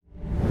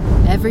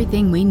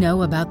Everything we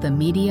know about the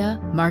media,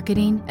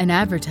 marketing, and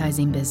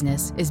advertising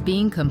business is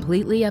being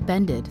completely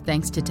upended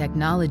thanks to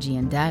technology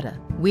and data.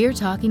 We're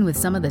talking with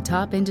some of the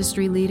top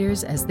industry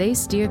leaders as they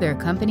steer their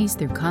companies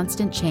through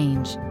constant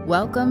change.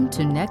 Welcome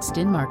to Next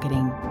in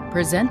Marketing,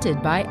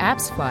 presented by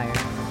AppsFlyer.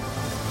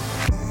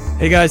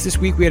 Hey guys, this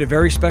week we had a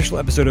very special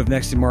episode of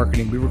Next in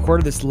Marketing. We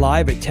recorded this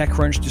live at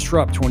TechCrunch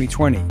Disrupt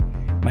 2020.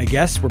 My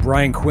guests were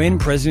Brian Quinn,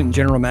 President and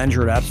General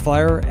Manager at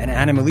AppsFlyer, and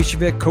Anna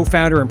Milicevic,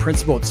 Co-founder and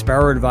Principal at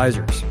Sparrow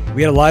Advisors.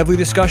 We had a lively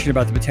discussion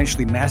about the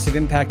potentially massive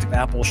impact of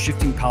Apple's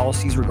shifting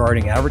policies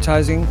regarding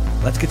advertising.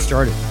 Let's get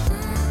started.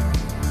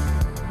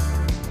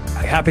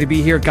 Happy to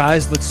be here,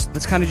 guys.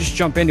 Let's kind of just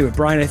jump into it.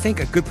 Brian, I think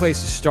a good place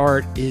to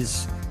start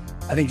is,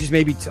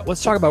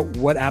 let's talk about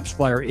what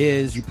AppsFlyer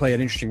is. You play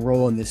an interesting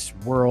role in this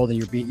world,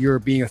 and you're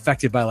being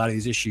affected by a lot of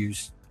these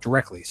issues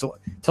directly. So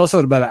tell us a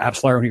little bit about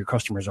AppsFlyer and who your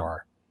customers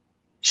are.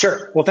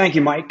 Sure. Well, thank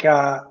you, Mike.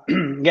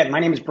 Again,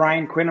 my name is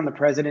Brian Quinn. I'm the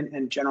President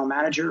and General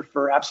Manager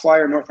for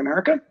AppsFlyer North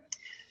America.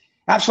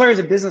 AppsFlyer is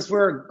a business.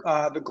 We're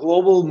the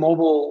global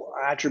mobile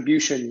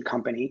attribution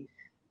company.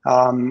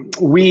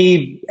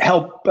 We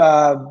help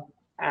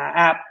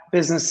app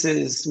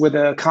businesses with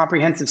a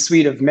comprehensive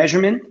suite of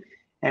measurement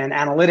and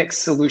analytics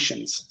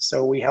solutions.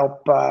 So we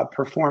help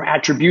perform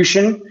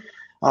attribution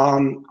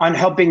on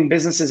helping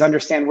businesses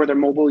understand where their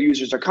mobile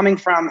users are coming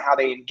from, how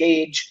they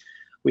engage.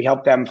 We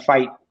help them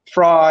fight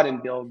fraud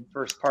and build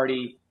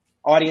first-party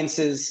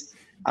audiences.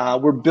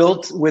 We're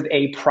built with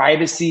a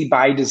privacy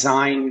by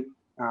design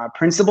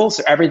principle.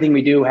 So everything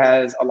we do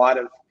has a lot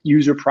of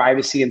user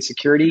privacy and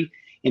security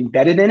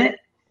embedded in it.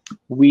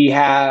 We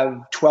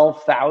have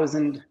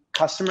 12,000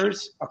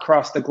 customers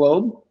across the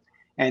globe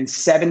and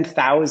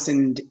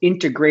 7,000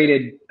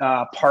 integrated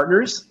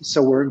partners.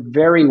 So we're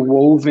very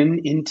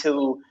woven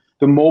into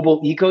the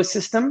mobile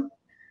ecosystem.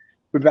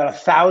 We've got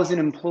 1,000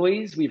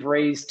 employees. We've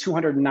raised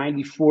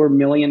 $294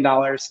 million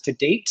to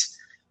date.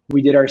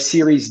 We did our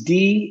Series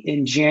D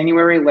in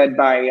January, led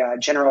by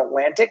General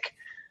Atlantic.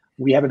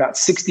 We have about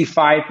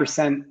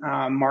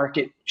 65%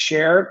 market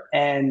share.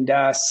 And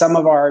some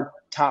of our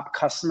top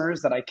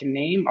customers that I can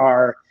name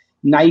are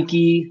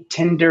Nike,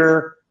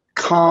 Tinder,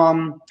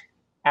 Calm,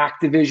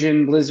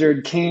 Activision,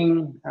 Blizzard,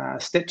 King,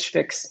 Stitch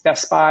Fix,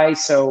 Best Buy.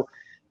 So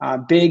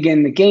big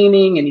in the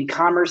gaming and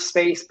e-commerce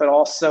space, but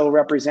also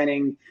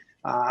representing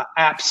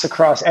apps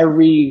across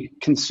every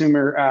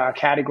consumer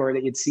category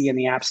that you'd see in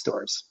the app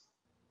stores.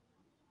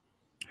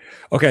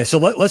 Okay, so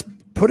let's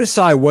put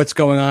aside what's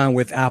going on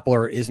with Apple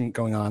or isn't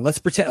going on. Let's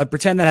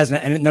pretend that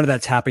hasn't, and none of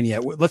that's happened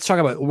yet. Let's talk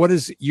about what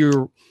is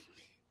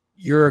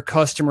your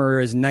customer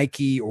is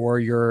Nike or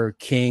your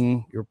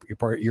King,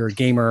 you're a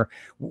gamer.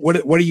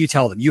 What do you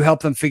tell them? You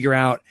help them figure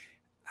out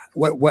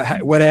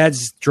what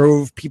ads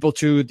drove people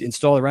to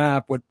install their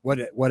app.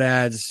 What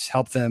ads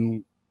help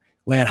them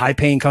land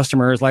high-paying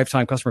customers,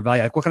 lifetime customer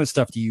value? Like, what kind of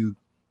stuff do you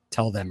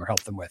tell them or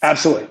help them with?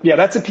 Absolutely. Yeah,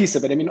 that's a piece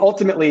of it. I mean,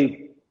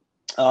 ultimately,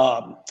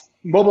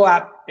 mobile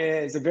app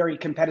is a very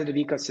competitive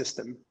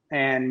ecosystem.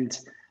 And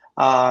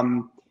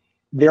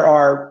there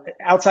are,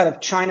 outside of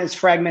China's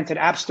fragmented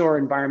app store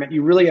environment,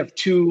 you really have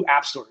two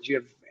app stores.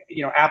 You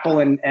have Apple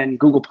and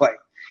Google Play.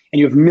 And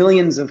you have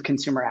millions of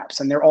consumer apps.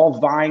 And they're all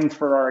vying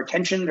for our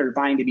attention. They're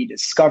vying to be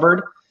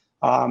discovered.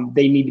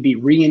 They need to be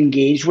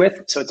re-engaged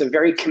with. So it's a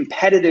very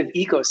competitive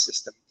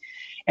ecosystem.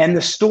 And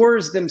the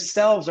stores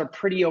themselves are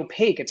pretty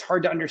opaque. It's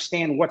hard to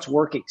understand what's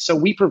working. So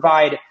we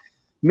provide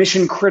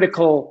mission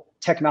critical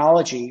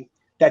technology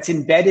that's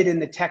embedded in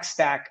the tech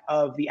stack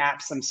of the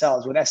apps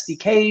themselves with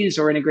SDKs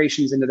or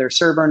integrations into their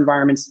server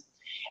environments.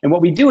 And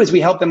what we do is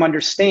we help them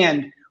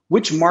understand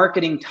which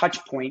marketing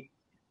touch point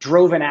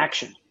drove an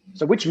action.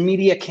 So which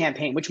media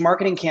campaign, which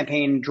marketing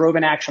campaign drove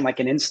an action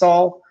like an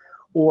install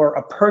or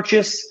a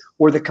purchase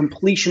or the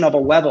completion of a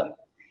level.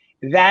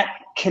 That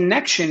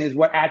connection is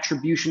what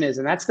attribution is,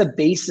 and that's the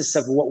basis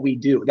of what we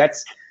do.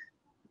 That's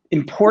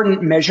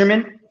important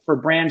measurement for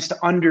brands to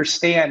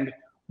understand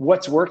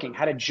what's working,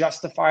 how to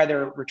justify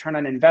their return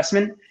on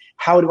investment,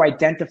 how to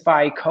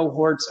identify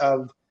cohorts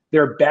of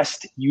their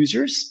best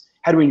users,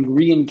 how do we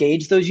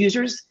re-engage those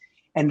users.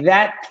 And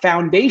that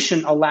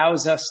foundation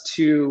allows us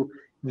to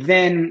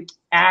then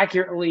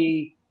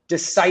accurately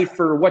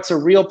decipher what's a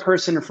real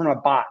person from a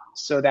bot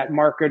so that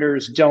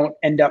marketers don't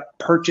end up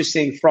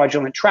purchasing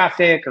fraudulent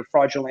traffic or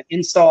fraudulent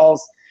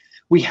installs.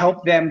 We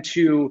help them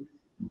to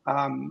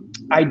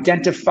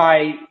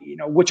identify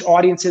which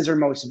audiences are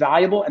most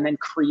valuable and then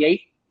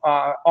create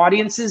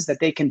audiences that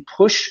they can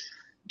push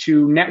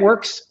to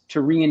networks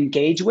to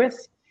re-engage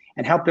with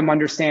and help them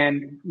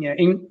understand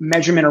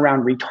measurement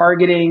around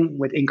retargeting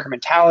with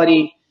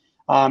incrementality.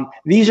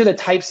 These are the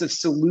types of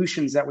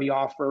solutions that we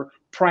offer,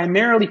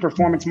 primarily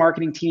performance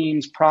marketing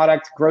teams,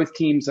 product growth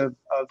teams of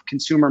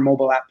consumer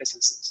mobile app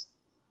businesses.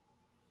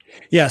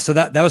 Yeah, so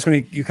that was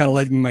going to, you kind of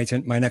led me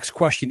to my next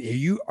question.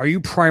 Are you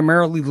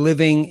primarily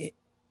living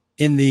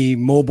in the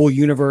mobile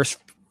universe?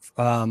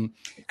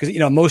 Because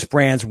most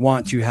brands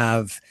want to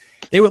have,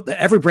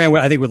 every brand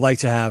I think would like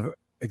to have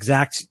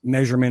exact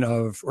measurement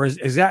of, or as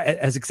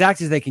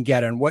exact as they can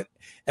get on what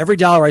every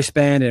dollar I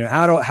spend and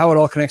how it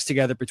all connects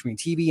together between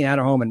TV and out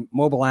of home and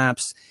mobile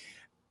apps.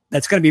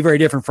 That's going to be very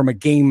different from a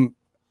game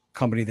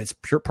company that's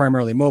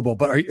primarily mobile.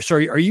 But are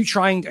you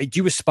trying? Do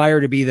you aspire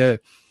to be the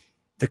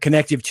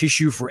connective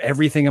tissue for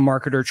everything a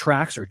marketer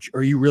tracks, or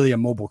are you really a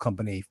mobile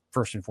company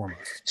first and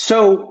foremost?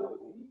 So,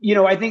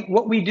 I think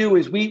what we do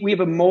is we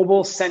have a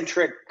mobile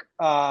centric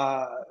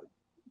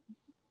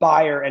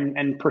buyer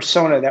and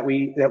persona that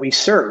we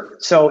serve.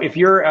 So if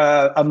you're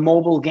a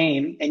mobile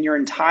game and your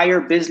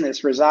entire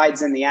business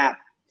resides in the app,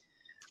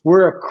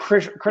 we're a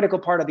critical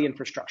part of the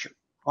infrastructure.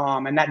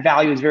 And that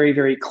value is very,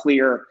 very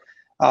clear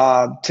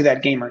to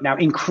that gamer. Now,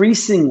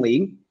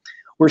 increasingly,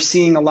 we're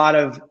seeing a lot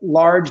of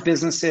large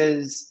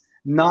businesses,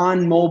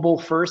 non-mobile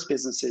first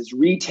businesses,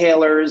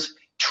 retailers,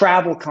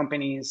 travel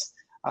companies,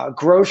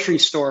 grocery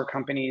store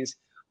companies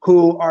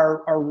who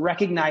are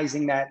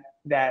recognizing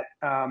that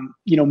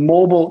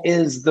mobile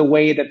is the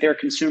way that their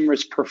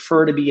consumers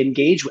prefer to be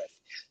engaged with.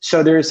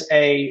 So there's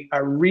a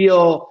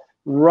real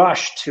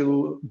rush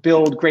to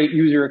build great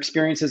user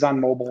experiences on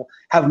mobile,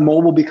 have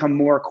mobile become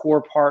more a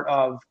core part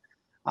of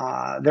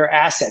their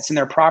assets and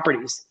their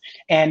properties.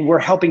 And we're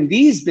helping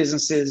these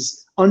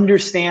businesses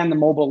understand the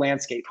mobile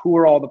landscape. Who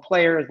are all the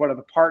players? What are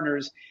the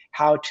partners?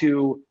 How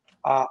to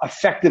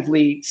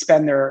effectively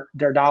spend their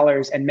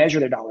dollars and measure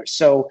their dollars.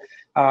 So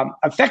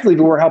effectively,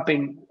 we're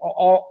helping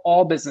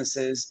all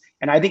businesses.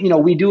 And I think,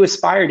 we do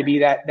aspire to be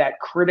that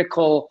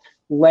critical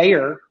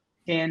layer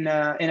in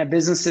a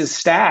business's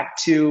stack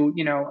to,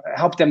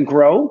 help them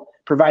grow,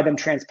 provide them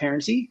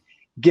transparency,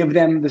 give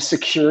them the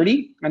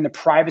security and the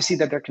privacy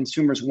that their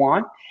consumers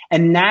want,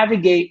 and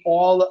navigate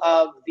all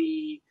of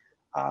the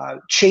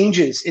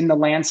changes in the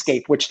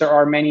landscape, which there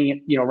are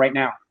many, right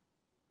now.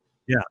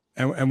 Yeah,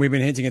 and we've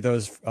been hinting at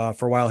those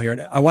for a while here.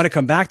 And I want to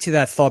come back to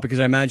that thought because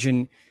I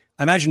imagine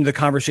the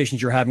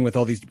conversations you're having with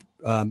all these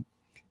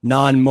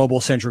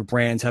non-mobile centric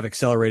brands have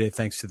accelerated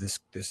thanks to this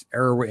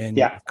era in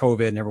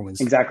COVID, and everyone's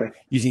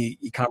using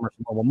e-commerce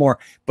and mobile more.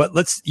 But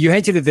you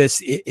hinted at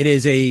this. It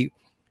is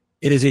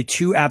a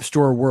two app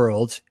store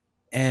world,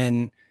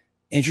 and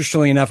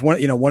interestingly enough,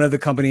 one of the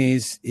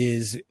companies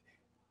is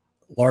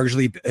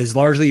largely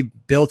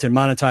built and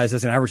monetized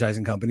as an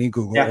advertising company,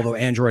 Google, although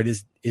Android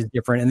is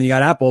different. And then you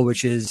got Apple,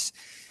 which has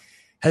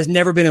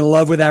never been in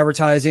love with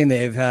advertising.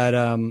 They've had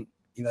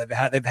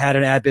they've had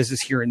an ad business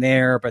here and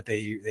there, but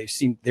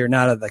they're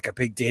not a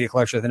big data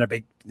collector. They're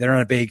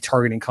not a big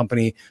targeting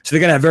company. So they're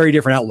going to have very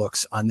different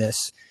outlooks on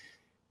this.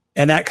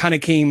 And that kind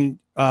of came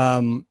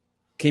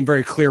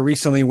very clear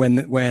recently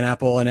when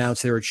Apple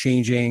announced they were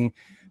changing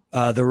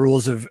the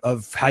rules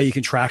of how you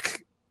can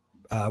track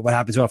what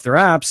happens off their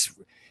apps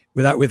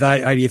with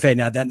IDFA.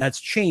 Now that's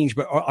changed,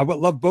 but I would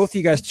love both of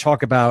you guys to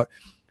talk about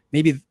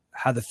maybe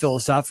how the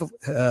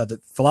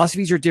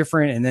philosophies are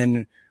different, and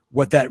then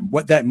what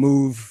that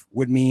move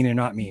would mean and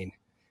not mean.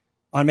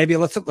 Maybe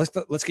let's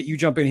get you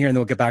jump in here, and then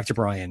we'll get back to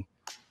Brian.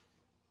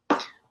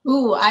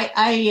 Ooh,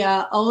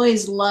 I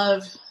always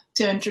love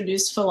to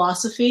introduce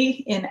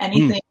philosophy in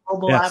anything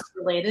mobile app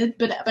related,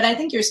 but I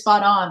think you're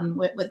spot on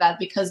with that,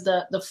 because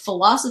the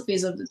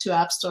philosophies of the two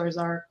app stores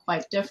are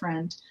quite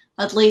different,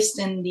 at least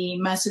in the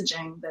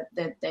messaging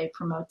that they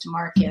promote to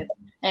market.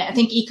 I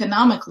think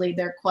economically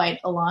they're quite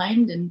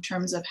aligned in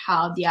terms of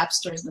how the app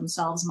stores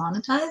themselves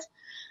monetize.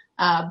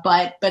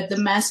 But the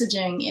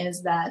messaging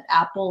is that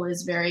Apple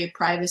is very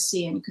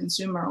privacy and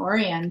consumer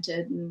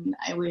oriented, and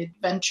I would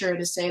venture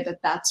to say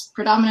that that's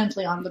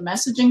predominantly on the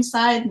messaging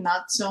side,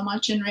 not so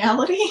much in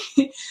reality,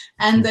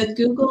 and that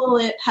Google,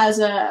 it has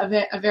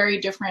a very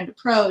different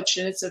approach,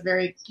 and it's a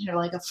very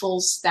like a full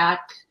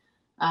stack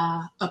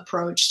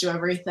approach to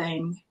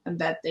everything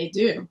that they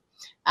do.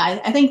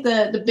 I think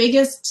the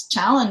biggest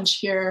challenge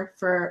here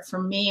for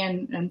me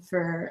and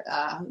for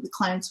the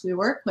clients we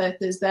work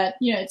with is that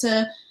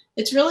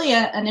it's really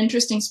an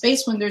interesting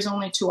space when there's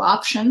only two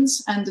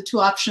options, and the two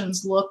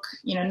options look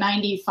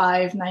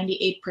 95,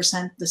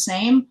 98% the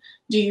same.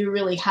 Do you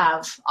really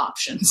have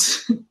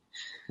options?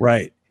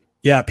 Right.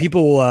 Yeah,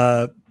 people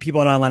in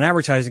online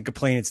advertising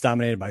complain it's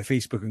dominated by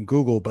Facebook and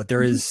Google, but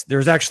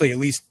there's actually at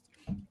least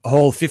a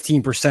whole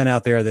 15%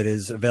 out there that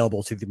is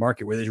available to the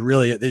market, where it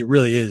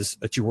really is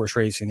a two-horse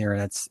race in here, and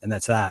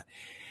that's that.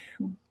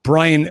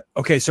 Brian,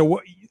 okay, so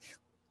what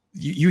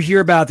you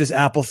hear about this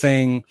Apple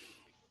thing?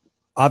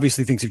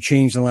 Obviously, things have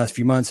changed in the last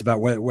few months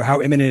about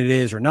how imminent it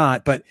is or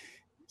not. But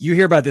you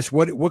hear about this.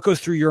 What goes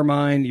through your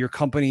mind, your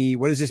company?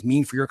 What does this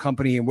mean for your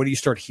company? And what do you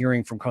start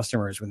hearing from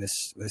customers when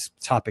this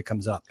topic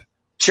comes up?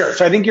 Sure.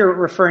 So I think you're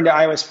referring to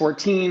iOS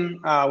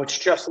 14,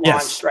 which just launched.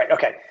 Yes. Right.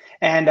 Okay.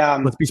 And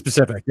let's be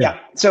specific. Yeah.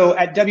 So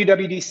at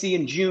WWDC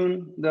in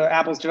June, the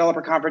Apple's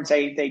developer conference,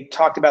 they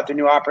talked about their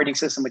new operating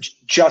system, which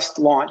just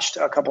launched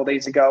a couple of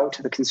days ago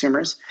to the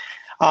consumers.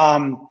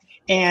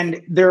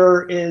 And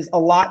there is a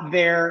lot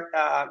there,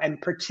 and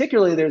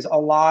particularly there's a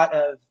lot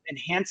of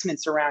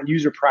enhancements around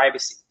user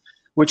privacy,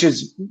 which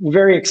is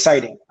very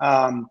exciting.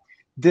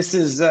 This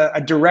is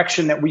a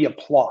direction that we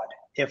applaud.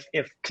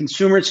 If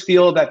consumers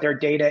feel that their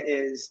data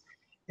is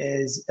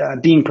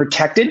being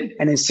protected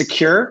and is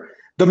secure,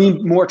 there'll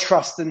be more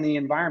trust in the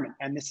environment.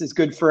 And this is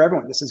good for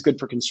everyone. This is good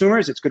for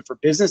consumers. It's good for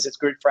business. It's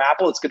good for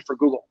Apple. It's good for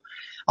Google.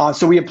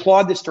 So we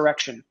applaud this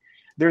direction.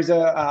 There's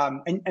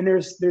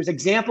there's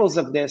examples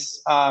of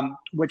this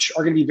which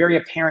are going to be very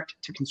apparent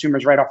to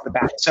consumers right off the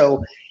bat.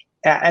 So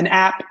an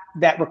app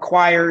that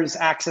requires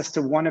access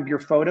to one of your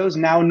photos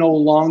now no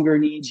longer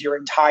needs your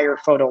entire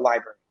photo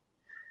library.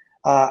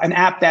 An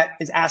app that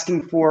is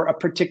asking for a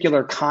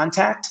particular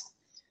contact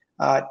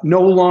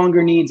no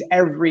longer needs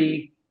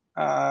every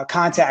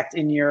contact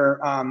in your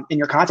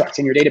contacts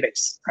in your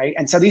database, right?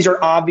 And so these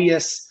are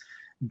obvious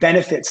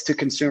benefits to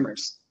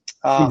consumers.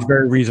 Seems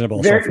very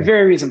reasonable. Very,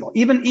 very reasonable.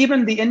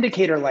 Even the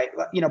indicator light,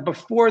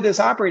 before this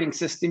operating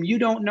system, you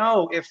don't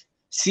know if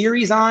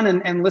Siri's on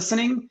and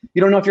listening.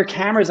 You don't know if your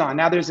camera's on.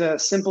 Now there's a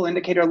simple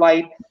indicator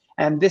light,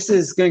 and this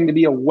is going to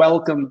be a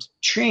welcomed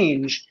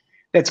change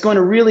that's going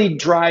to really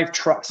drive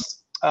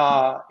trust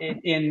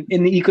in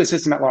the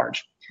ecosystem at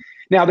large.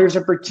 Now, there's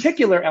a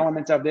particular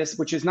element of this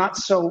which is not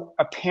so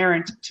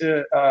apparent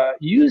to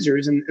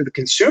users and the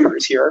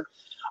consumers here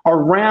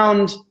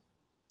around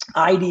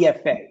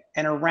IDFA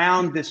and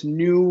around this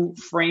new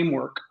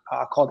framework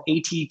called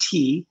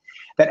ATT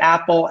that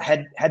Apple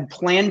had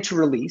planned to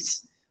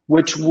release,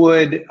 which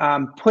would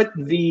put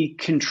the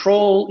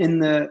control in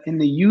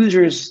the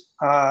user's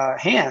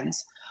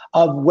hands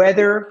of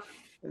whether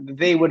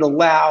they would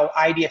allow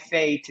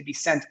IDFA to be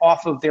sent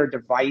off of their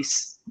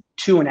device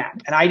to an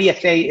app. And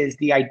IDFA is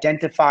the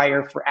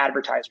identifier for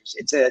advertisers.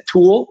 It's a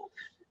tool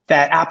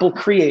that Apple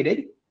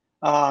created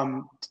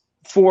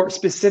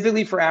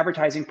specifically for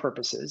advertising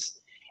purposes.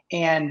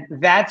 And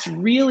that's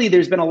really,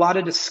 there's been a lot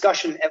of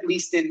discussion, at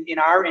least in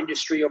our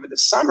industry over the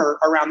summer,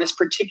 around this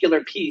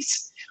particular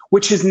piece,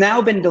 which has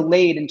now been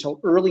delayed until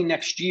early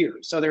next year.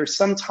 So there's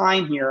some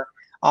time here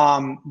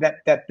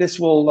that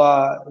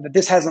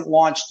this hasn't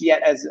launched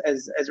yet as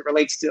it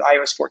relates to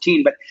iOS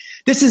 14. But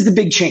this is the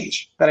big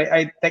change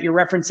that you're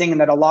referencing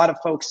and that a lot of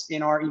folks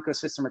in our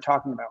ecosystem are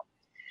talking about.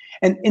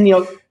 And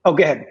go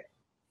ahead.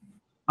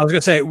 I was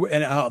going to say,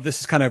 and this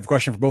is kind of a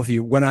question for both of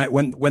you. When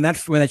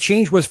that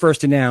change was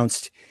first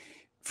announced,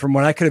 from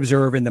what I could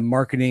observe in the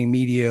marketing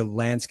media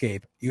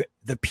landscape,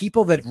 the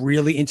people that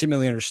really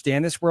intimately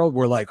understand this world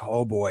were like,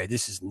 "Oh boy,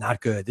 this is not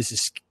good. This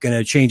is going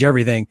to change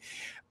everything."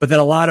 But then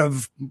a lot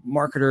of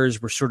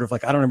marketers were sort of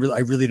like, I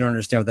really don't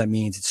understand what that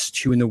means. It's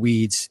too in the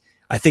weeds.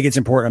 I think it's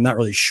important. I'm not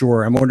really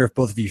sure. I wonder if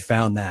both of you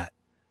found that.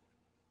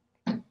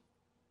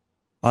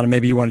 Anna,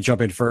 maybe you want to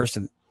jump in first.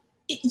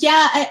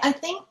 Yeah, I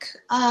think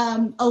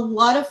a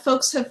lot of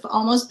folks have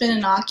almost been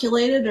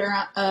inoculated or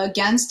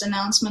against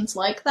announcements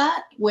like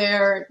that,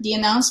 where the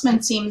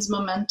announcement seems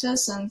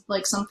momentous and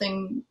like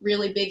something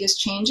really big is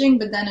changing,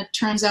 but then it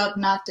turns out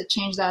not to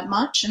change that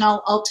much. And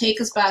I'll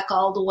take us back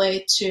all the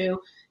way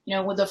to,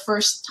 with the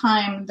first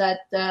time that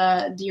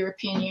the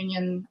European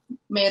Union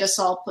made us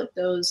all put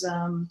those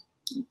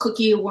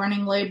cookie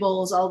warning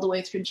labels all the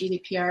way through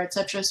GDPR, et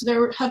cetera. So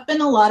there have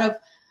been a lot of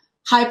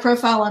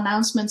high-profile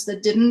announcements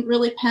that didn't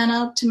really pan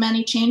out to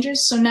many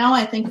changes. So now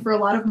I think for a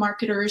lot of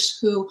marketers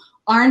who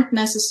aren't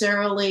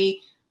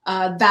necessarily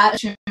that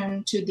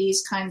attuned to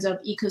these kinds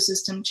of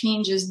ecosystem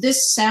changes,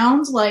 this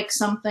sounds like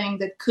something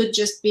that could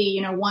just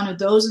be, one of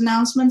those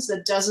announcements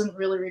that doesn't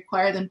really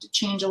require them to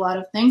change a lot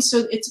of things.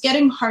 So it's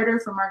getting harder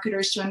for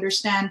marketers to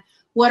understand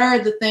what are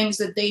the things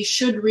that they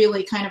should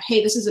really kind of,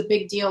 hey, this is a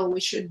big deal. We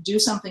should do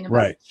something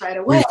about it right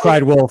away. We've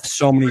cried wolf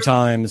so many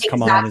times.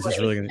 Exactly. Come on, is this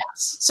really going to?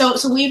 Yes.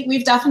 So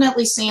we've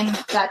definitely seen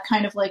that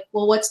kind of like,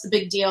 well, what's the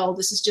big deal?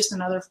 This is just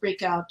another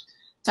freak out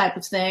type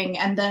of thing.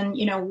 And then,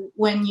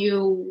 when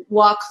you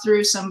walk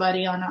through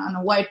somebody on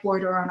a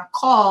whiteboard or on a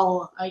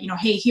call,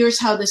 hey, here's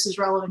how this is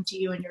relevant to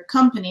you and your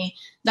company.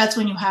 That's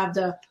when you have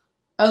the,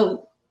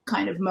 oh,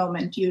 kind of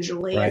moment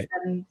usually. Right.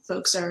 And then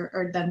folks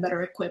are then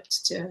better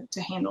equipped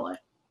to handle it.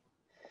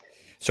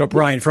 So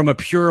Brian, from a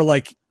pure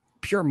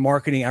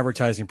marketing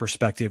advertising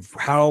perspective,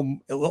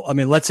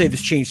 let's say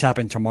this change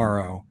happened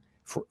tomorrow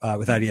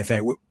with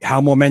IDFA,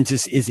 how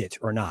momentous is it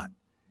or not?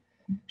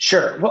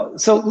 Sure. Well,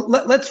 so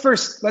let's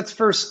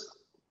first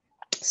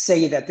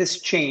say that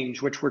this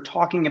change, which we're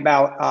talking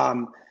about,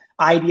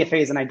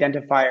 IDFA as an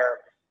identifier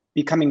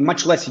becoming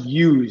much less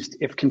used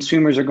if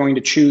consumers are going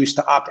to choose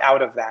to opt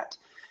out of that.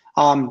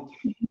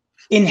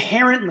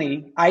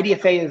 Inherently,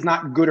 IDFA is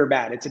not good or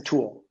bad. It's a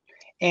tool.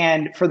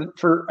 And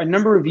for a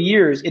number of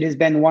years, it has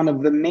been one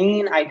of the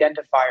main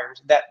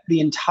identifiers that the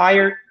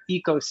entire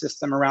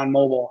ecosystem around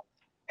mobile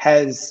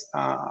has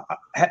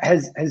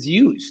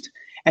used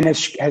and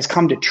has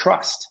come to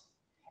trust.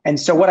 And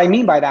so what I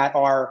mean by that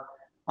are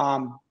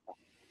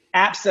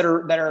apps that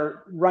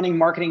are running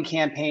marketing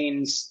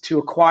campaigns to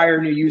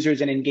acquire new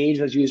users and engage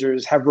those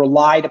users have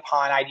relied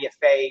upon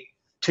IDFA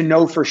to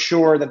know for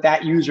sure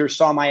that user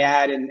saw my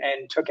ad and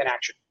took an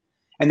action.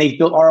 And they've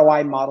built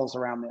ROI models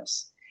around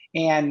this.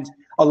 And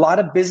a lot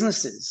of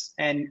businesses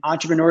and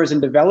entrepreneurs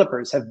and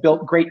developers have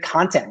built great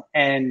content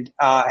and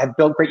have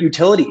built great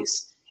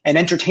utilities and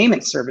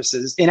entertainment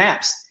services in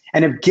apps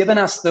and have given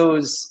us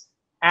those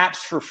apps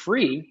for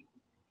free.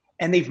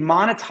 And they've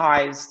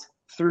monetized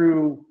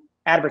through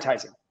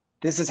advertising.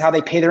 This is how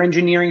they pay their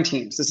engineering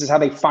teams. This is how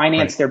they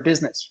finance their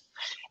business.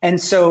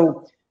 And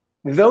so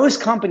those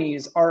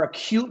companies are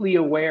acutely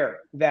aware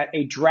that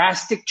a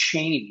drastic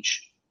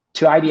change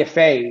to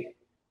IDFA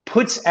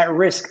puts at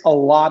risk a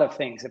lot of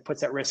things. It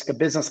puts at risk a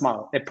business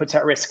model. It puts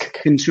at risk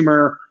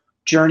consumer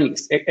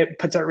journeys. It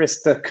puts at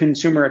risk the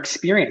consumer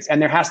experience.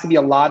 And there has to be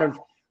a lot of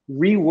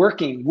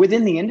reworking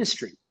within the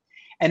industry.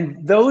 And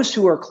those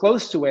who are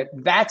close to it,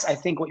 that's, I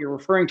think, what you're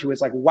referring to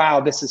is like, wow,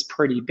 this is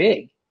pretty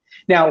big.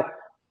 Now,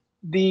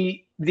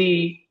 don't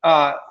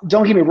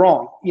get me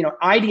wrong,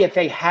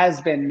 IDFA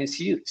has been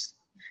misused.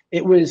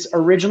 It was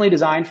originally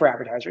designed for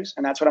advertisers,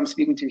 and that's what I'm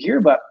speaking to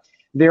here, but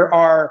there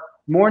are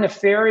more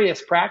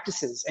nefarious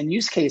practices and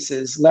use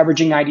cases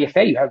leveraging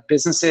IDFA. You have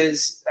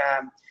businesses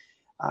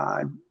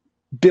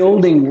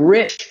building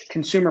rich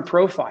consumer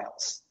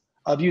profiles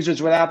of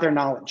users without their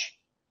knowledge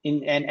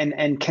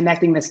and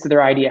connecting this to their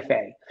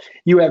IDFA.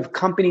 You have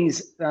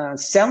companies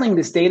selling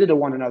this data to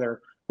one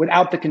another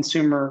without the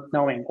consumer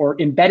knowing, or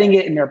embedding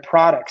it in their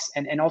products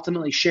and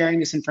ultimately sharing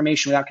this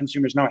information without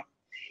consumers knowing.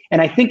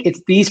 And I think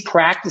it's these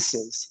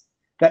practices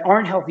that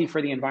aren't healthy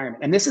for the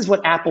environment. And this is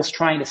what Apple's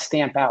trying to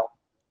stamp out.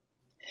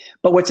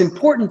 But what's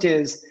important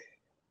is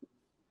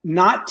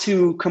not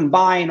to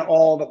combine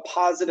all the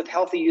positive,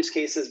 healthy use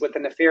cases with the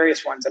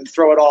nefarious ones and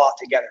throw it all out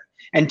together,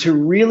 and to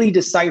really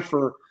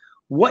decipher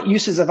what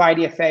uses of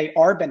IDFA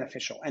are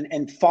beneficial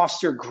and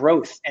foster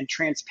growth and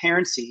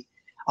transparency,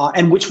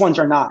 and which ones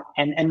are not.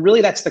 And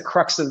really, that's the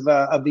crux of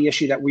the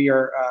issue that we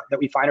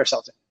find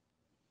ourselves in.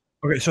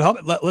 Okay, so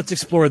let's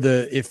explore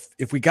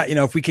if we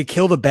could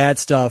kill the bad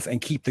stuff and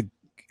keep the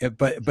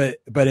but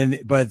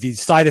the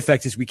side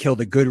effect is we kill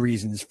the good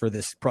reasons for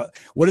this.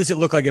 What does it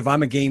look like if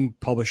I'm a game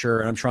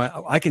publisher and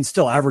I can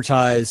still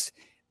advertise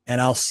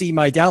and I'll see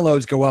my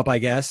downloads go up, I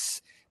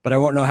guess, but I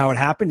won't know how it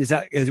happened.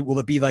 Will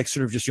it be like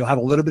sort of just you'll have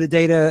a little bit of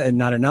data and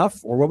not enough,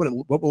 or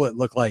what will it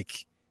look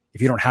like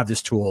if you don't have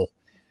this tool?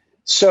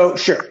 So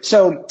sure.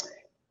 So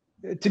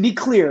to be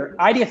clear,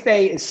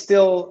 IDFA is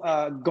still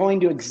going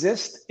to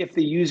exist if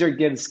the user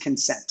gives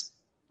consent.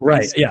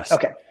 Right. Yes.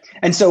 Okay.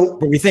 And so,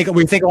 but we think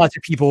lots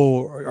of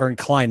people are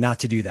inclined not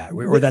to do that,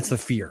 or that's the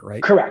fear,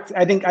 right? Correct.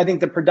 I think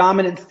the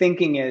predominant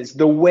thinking is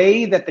the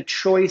way that the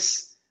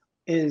choice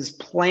is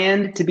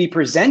planned to be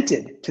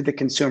presented to the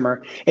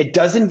consumer. It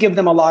doesn't give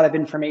them a lot of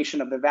information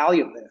of the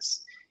value of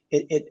this.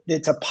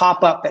 It's a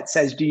pop-up that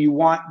says, "Do you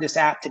want this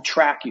app to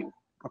track you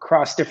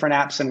across different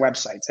apps and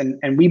websites?"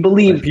 And we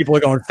believe when people are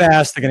going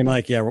fast, they're going to be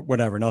like, "Yeah,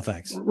 whatever, no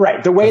thanks."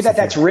 Right. The way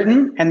that's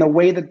written and the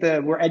way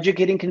that we're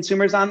educating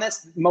consumers on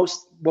this,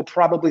 most will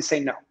probably say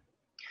no.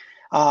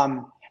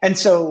 And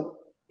so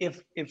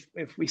if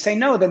we say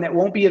no, then it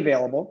won't be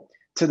available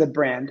to the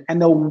brand, and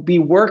they'll be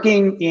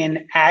working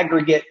in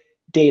aggregate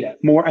data,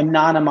 more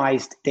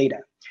anonymized data.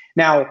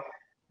 Now,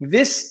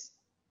 this,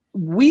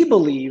 we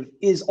believe,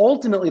 is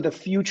ultimately the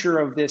future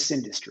of this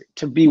industry,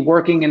 to be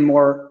working in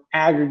more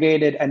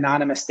aggregated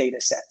anonymous data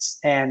sets.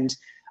 And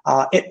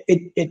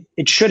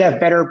it should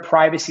have better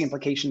privacy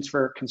implications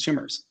for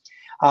consumers.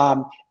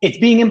 It's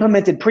being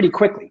implemented pretty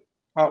quickly.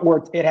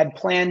 Or it had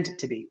planned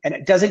to be, and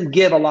it doesn't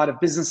give a lot of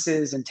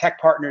businesses and tech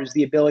partners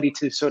the ability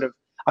to sort of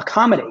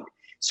accommodate.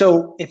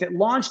 So if it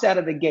launched out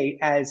of the gate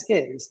as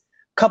is,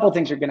 a couple of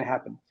things are going to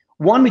happen.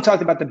 One, we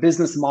talked about the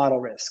business model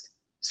risk.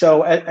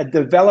 So a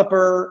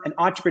developer, an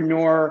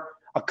entrepreneur,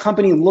 a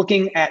company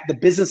looking at the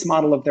business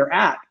model of their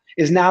app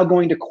is now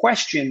going to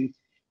question,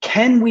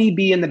 can we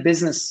be in the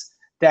business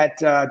that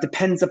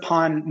depends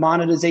upon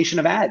monetization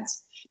of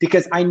ads?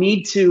 Because I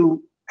need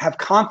to have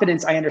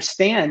confidence I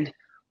understand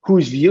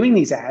who's viewing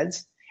these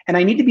ads, and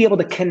I need to be able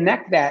to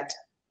connect that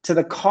to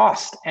the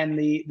cost and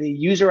the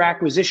user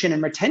acquisition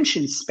and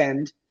retention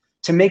spend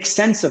to make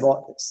sense of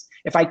all this.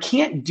 If I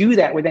can't do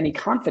that with any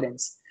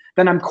confidence,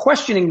 then I'm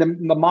questioning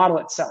the model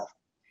itself.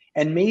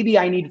 And maybe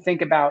I need to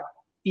think about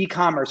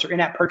e-commerce or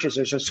in-app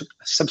purchases or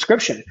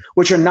subscription,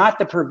 which are not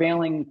the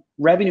prevailing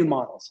revenue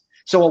models.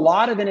 So a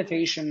lot of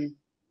innovation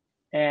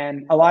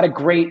and a lot of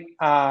great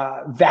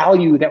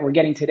value that we're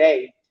getting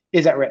today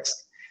is at risk.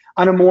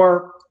 On a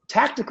more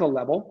tactical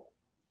level,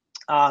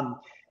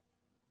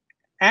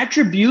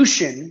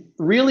 attribution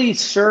really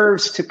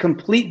serves to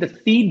complete the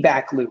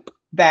feedback loop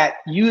that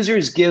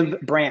users give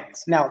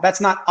brands. Now, that's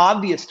not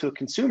obvious to a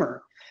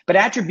consumer, but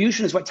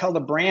attribution is what tells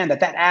the brand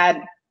that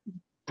ad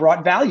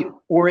brought value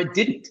or it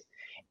didn't.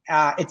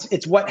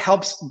 It's what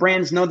helps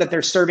brands know that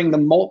they're serving the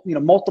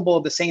multiple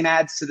of the same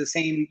ads to the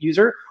same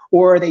user,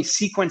 or are they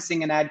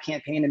sequencing an ad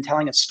campaign and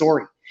telling a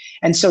story?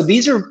 And so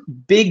these are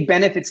big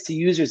benefits to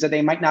users that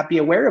they might not be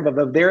aware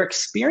of their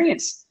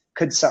experience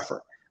could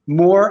suffer.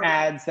 More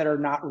ads that are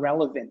not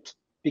relevant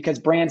because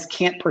brands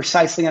can't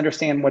precisely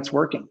understand what's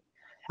working.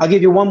 I'll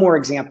give you one more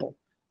example.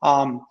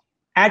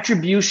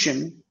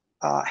 Attribution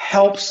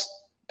helps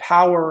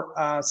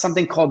power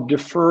something called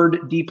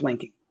deferred deep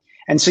linking.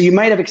 And so you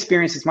might have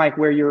experienced this, Mike,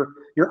 where you're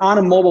on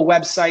a mobile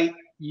website,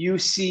 you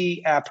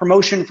see a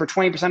promotion for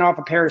 20% off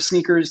a pair of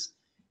sneakers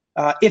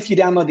if you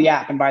download the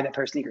app and buy that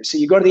pair of sneakers. So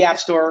you go to the App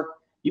Store,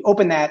 you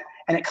open that,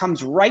 and it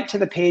comes right to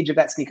the page of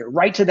that sneaker,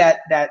 right to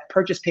that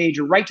purchase page,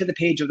 or right to the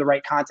page of the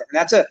right content.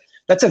 And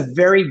that's a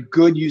very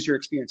good user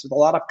experience with a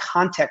lot of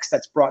context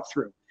that's brought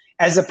through,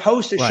 as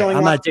opposed to showing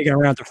I'm not digging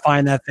around to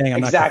find that thing.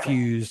 I'm not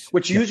confused.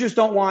 Which users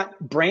don't want,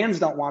 brands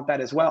don't want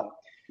that as well.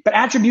 But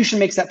attribution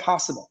makes that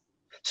possible.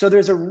 So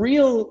there's a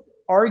real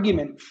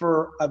argument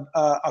for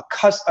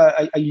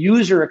a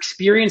user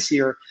experience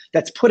here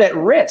that's put at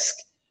risk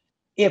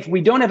if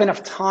we don't have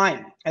enough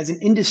time as an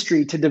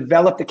industry to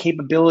develop the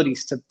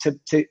capabilities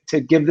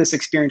to give this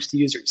experience to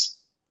users.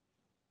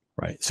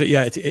 Right. So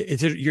yeah,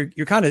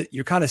 you're kind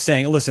of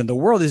saying, listen, the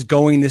world is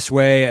going this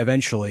way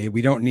eventually.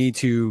 We don't need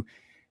to,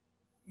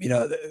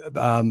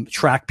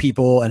 track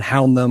people and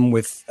hound them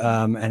with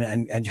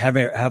and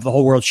have the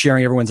whole world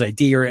sharing everyone's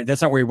ID. Or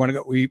that's not where we want to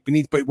go. We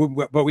need,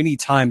 but we need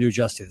time to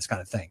adjust to this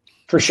kind of thing.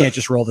 We can't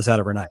just roll this out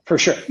overnight. For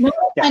sure. What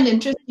I find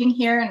interesting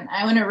here, and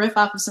I want to riff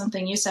off of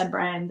something you said,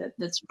 Brian,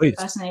 that's really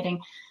fascinating.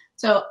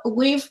 So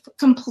we've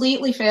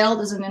completely failed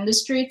as an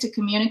industry to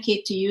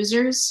communicate to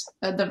users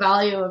the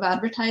value of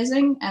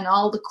advertising and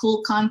all the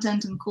cool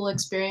content and cool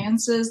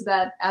experiences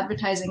that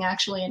advertising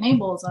actually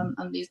enables on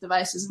these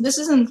devices. And this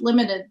isn't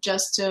limited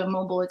just to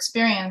mobile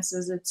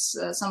experiences. It's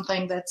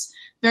something that's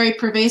very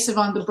pervasive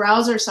on the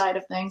browser side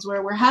of things,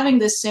 where we're having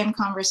this same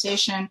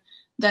conversation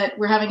that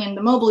we're having in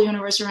the mobile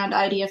universe around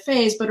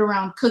IDFAs, but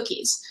around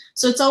cookies.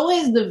 So it's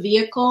always the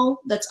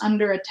vehicle that's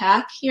under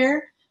attack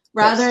here,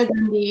 rather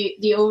than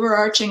the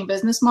overarching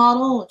business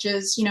model, which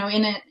is, in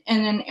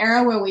an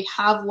era where we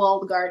have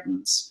walled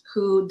gardens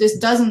who this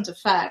doesn't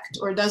affect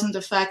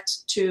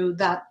to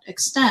that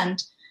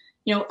extent.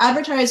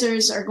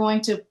 Advertisers are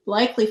going to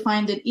likely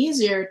find it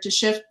easier to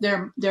shift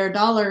their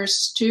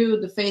dollars to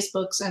the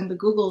Facebooks and the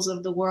Googles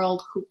of the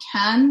world, who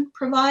can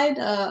provide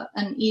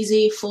an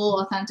easy,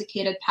 full,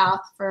 authenticated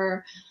path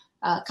for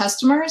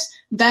customers,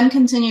 then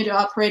continue to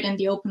operate in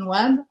the open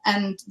web.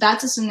 And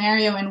that's a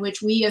scenario in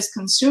which we as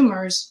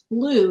consumers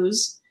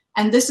lose.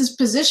 And this is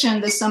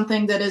positioned as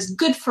something that is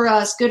good for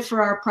us, good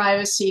for our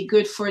privacy,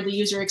 good for the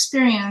user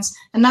experience.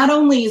 And not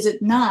only is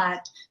it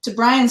not, to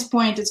Brian's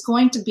point, it's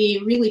going to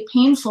be really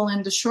painful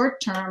in the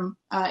short term,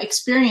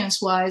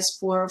 experience-wise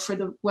for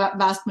the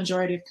vast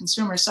majority of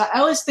consumers. So I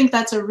always think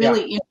that's a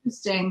really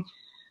interesting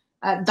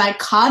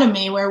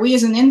dichotomy, where we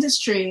as an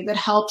industry that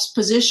helps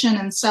position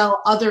and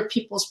sell other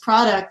people's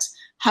products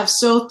have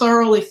so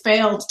thoroughly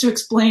failed to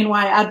explain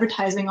why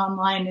advertising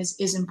online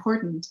is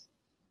important.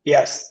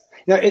 Yes.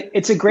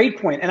 It's a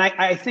great point. And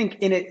I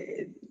think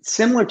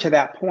similar to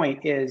that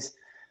point is,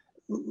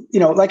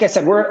 like I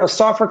said, we're a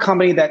software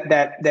company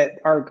that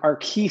our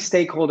key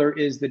stakeholder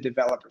is the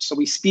developer. So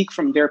we speak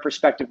from their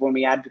perspective when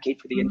we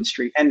advocate for the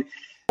industry. And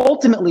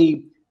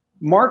ultimately,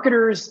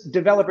 marketers,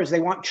 developers, they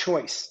want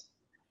choice.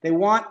 They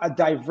want a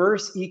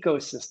diverse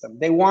ecosystem.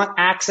 They want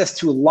access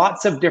to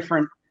lots of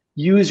different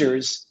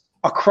users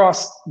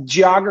across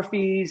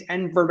geographies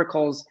and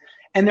verticals.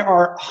 And there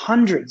are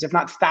hundreds, if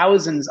not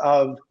thousands,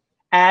 of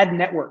ad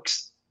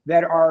networks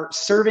that are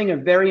serving a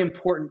very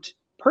important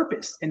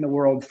purpose in the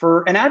world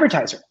for an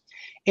advertiser.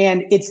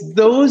 And it's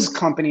those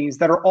companies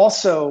that are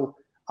also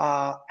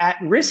at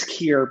risk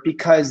here,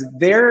 because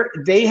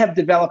they have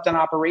developed an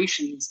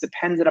operations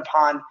dependent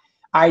upon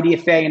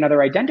IDFA and other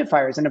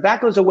identifiers. And if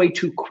that goes away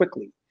too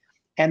quickly,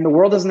 and the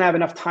world doesn't have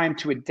enough time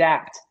to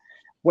adapt,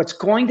 what's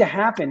going to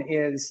happen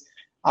is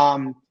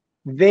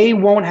they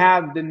won't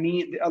have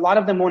a lot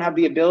of them won't have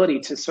the ability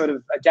to sort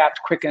of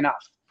adapt quick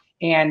enough.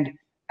 And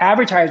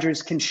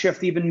advertisers can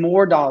shift even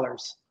more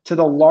dollars to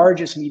the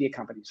largest media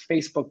companies,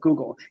 Facebook,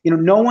 Google.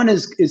 No one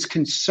is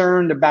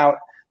concerned about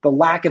the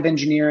lack of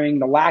engineering,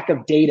 the lack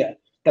of data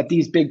that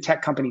these big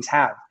tech companies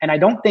have. And I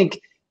don't think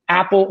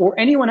Apple or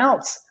anyone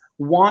else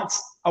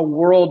wants a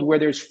world where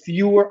there's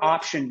fewer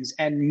options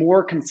and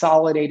more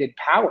consolidated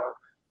power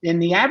in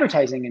the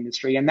advertising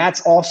industry. And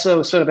that's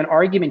also sort of an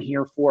argument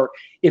here for,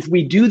 if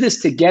we do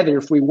this together,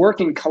 if we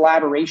work in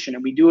collaboration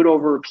and we do it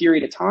over a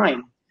period of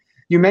time.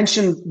 You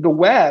mentioned the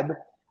web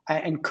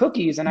and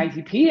cookies and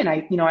ITP,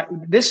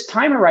 and this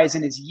time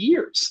horizon is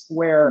years,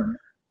 where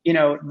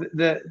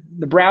the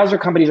browser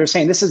companies are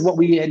saying, this is what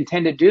we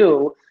intend to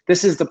do,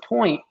 this is the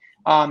point.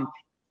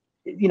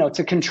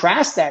 To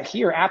contrast that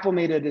here, Apple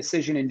made a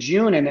decision in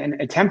June and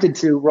attempted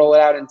to roll it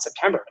out in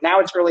September.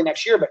 Now it's early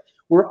next year, but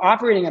we're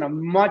operating in a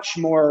much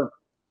more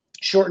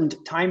shortened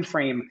time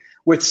frame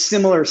with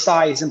similar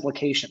size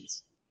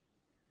implications.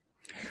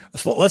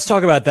 So let's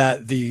talk about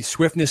that, the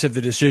swiftness of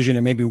the decision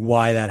and maybe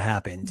why that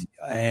happened.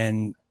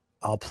 And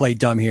I'll play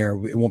dumb here.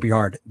 It won't be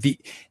hard.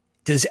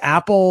 Does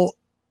Apple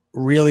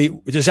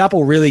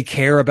really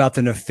care about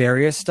the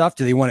nefarious stuff?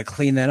 Do they want to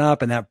clean that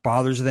up, and that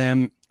bothers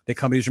them? The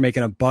companies are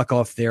making a buck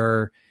off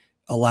their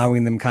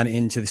allowing them kind of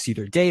into see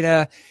their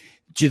data.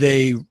 Do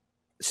they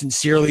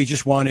sincerely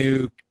just want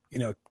to,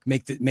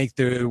 make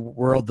the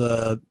world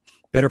a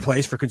better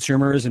place for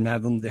consumers and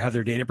have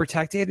their data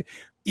protected?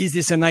 Is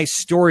this a nice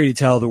story to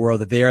tell the world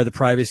that they are the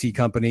privacy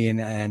company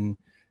and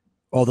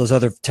all those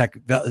other tech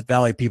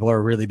valley people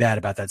are really bad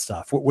about that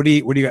stuff? What do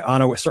you,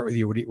 Anna, start with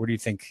you. What do you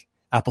think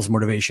Apple's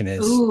motivation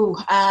is? Ooh,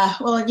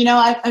 well, you know,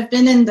 I've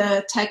been in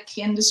the tech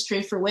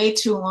industry for way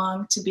too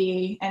long to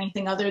be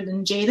anything other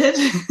than jaded.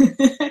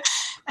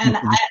 And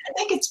I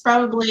think it's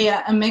probably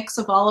a mix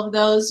of all of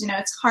those. You know,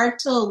 it's hard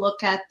to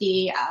look at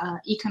the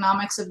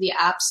economics of the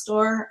App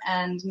Store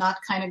and not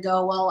kind of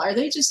go, well, are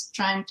they just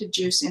trying to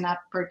juice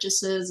in-app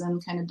purchases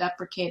and kind of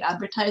deprecate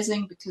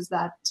advertising because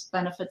that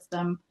benefits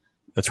them?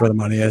 That's where the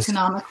money is.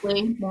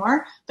 Economically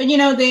more. But, you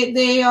know,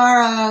 they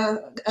are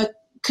a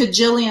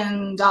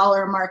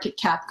cajillion-dollar market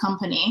cap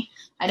company.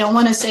 I don't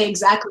want to say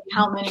exactly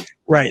how many.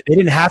 Right. They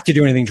didn't have to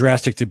do anything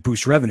drastic to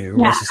boost revenue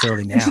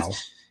necessarily now.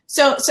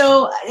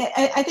 So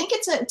I think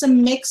it's a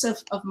mix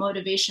of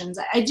motivations.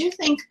 I do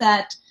think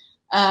that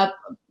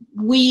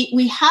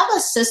we have a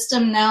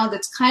system now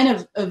that's kind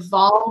of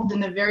evolved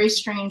in a very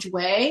strange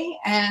way,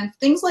 and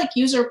things like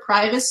user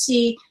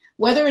privacy,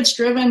 whether it's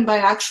driven by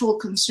actual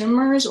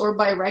consumers or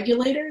by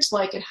regulators,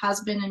 like it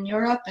has been in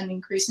Europe and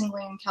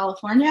increasingly in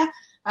California,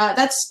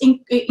 that's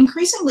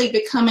increasingly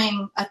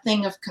becoming a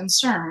thing of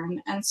concern.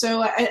 And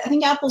so I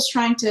think Apple's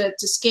trying to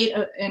skate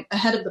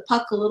ahead of the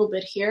puck a little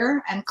bit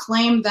here and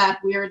claim that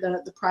we're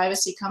the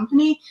privacy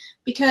company,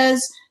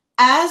 because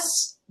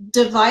as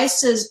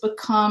devices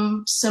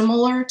become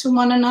similar to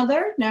one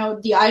another, now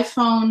the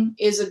iPhone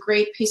is a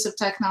great piece of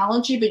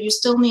technology, but you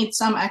still need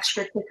some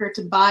extra kicker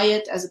to buy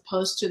it as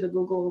opposed to the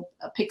Google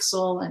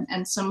Pixel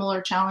and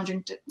similar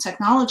challenging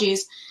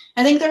technologies.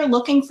 I think they're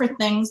looking for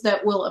things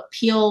that will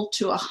appeal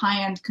to a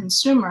high-end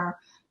consumer,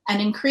 and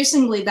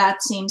increasingly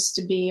that seems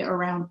to be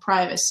around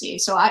privacy.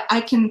 So I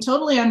can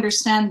totally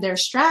understand their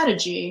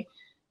strategy,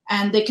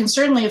 and they can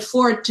certainly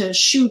afford to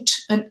shoot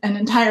an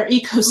entire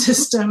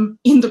ecosystem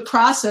in the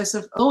process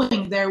of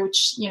going there,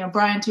 which, you know,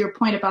 Brian, to your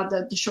point about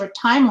the short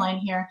timeline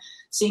here,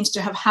 seems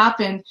to have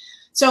happened.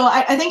 So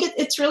I think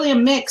it's really a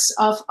mix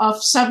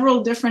of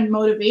several different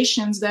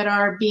motivations that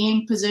are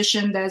being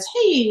positioned as,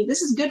 hey,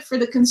 this is good for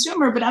the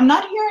consumer, but I'm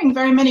not hearing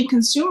very many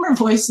consumer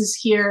voices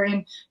here,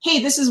 and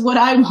hey, this is what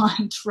I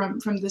want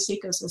from this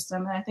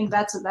ecosystem. And I think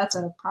that's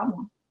a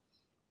problem.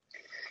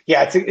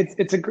 Yeah,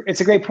 it's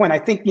a great point. I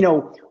think, you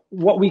know,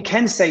 what we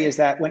can say is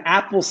that when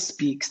Apple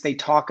speaks, they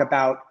talk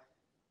about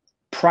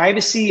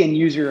privacy and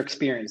user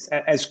experience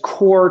as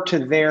core to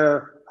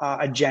their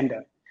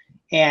agenda.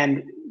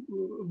 And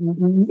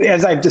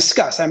as I've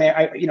discussed, I mean,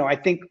 I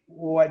think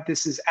what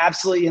this is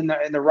absolutely in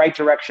the right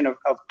direction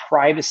of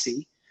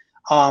privacy.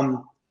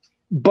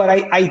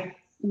 But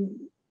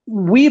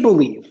we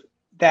believe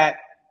that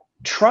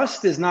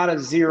trust is not a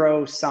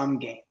zero-sum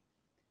game.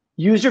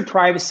 User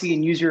privacy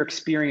and user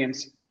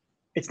experience,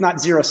 it's not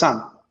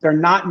zero-sum. They're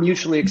not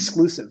mutually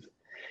exclusive.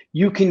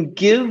 You can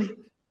give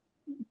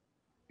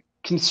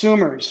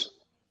consumers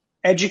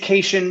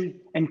education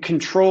and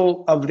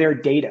control of their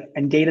data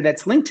and data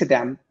that's linked to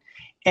them,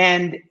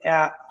 and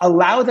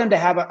allow them to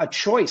have a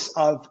choice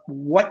of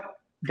what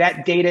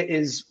that data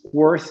is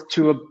worth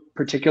to a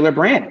particular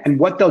brand and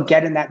what they'll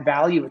get in that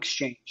value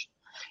exchange.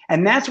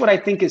 And that's what I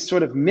think is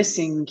sort of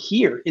missing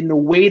here in the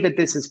way that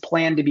this is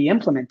planned to be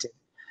implemented.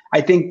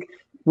 I think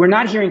we're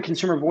not hearing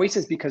consumer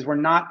voices because we're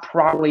not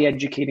properly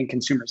educating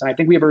consumers. And I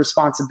think we have a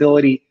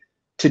responsibility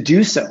to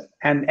do so.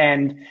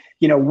 And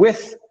you know,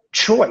 with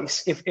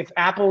choice, if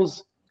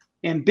Apple's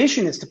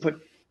ambition is to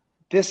put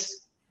this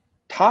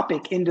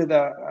topic into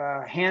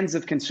the hands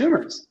of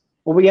consumers,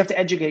 well, we have to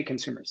educate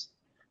consumers.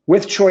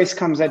 With choice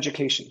comes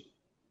education.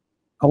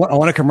 I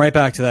want to come right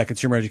back to that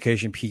consumer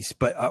education piece,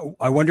 but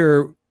I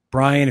wonder,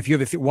 Brian,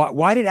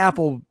 why did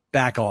Apple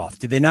back off?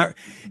 Did they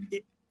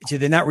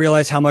not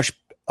realize how much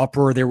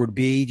uproar there would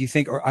be? Do you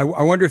think, or I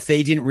wonder if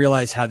they didn't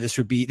realize how this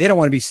would be? They don't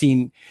want to be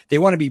seen. They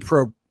want to be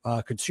pro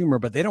consumer,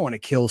 but they don't want to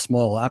kill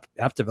small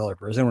app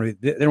developers. They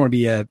don't want to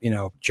be a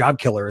job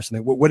killer or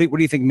something. What do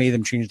you think made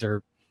them change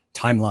their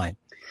timeline?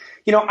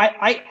 You know,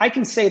 I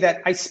can say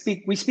that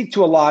we speak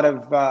to a lot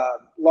of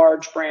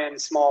large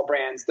brands, small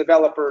brands,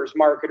 developers,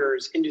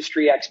 marketers,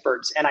 industry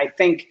experts. And I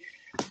think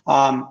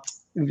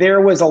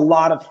there was a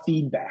lot of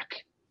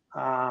feedback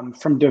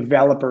from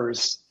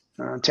developers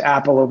to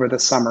Apple over the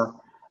summer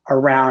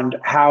around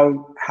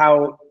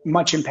how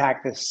much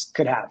impact this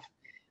could have.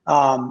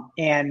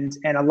 And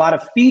a lot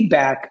of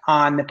feedback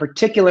on the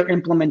particular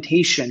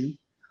implementation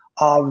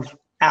of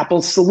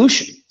Apple's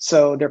solution.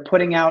 So they're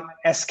putting out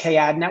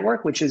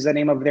SKAdNetwork, which is the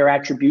name of their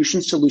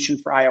attribution solution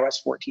for iOS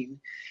 14.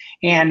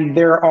 And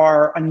there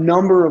are a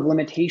number of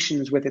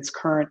limitations with its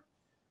current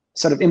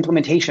sort of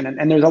implementation.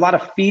 And there's a lot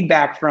of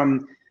feedback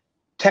from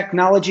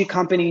technology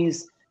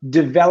companies,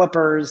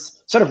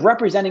 developers, sort of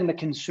representing the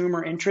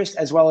consumer interest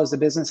as well as the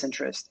business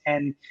interest.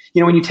 And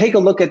when you take a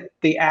look at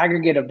the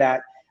aggregate of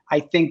that, I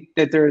think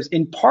that there's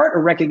in part a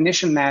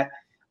recognition that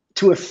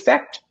to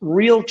affect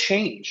real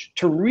change,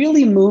 to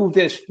really move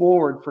this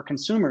forward for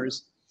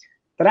consumers,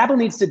 that Apple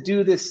needs to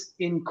do this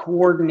in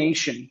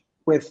coordination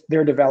with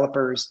their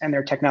developers and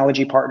their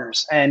technology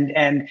partners.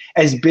 And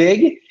as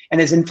big and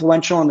as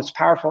influential and as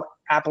powerful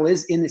Apple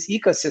is in this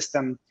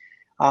ecosystem,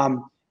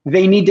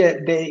 they need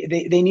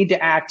to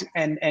act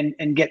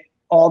and get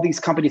all these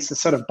companies to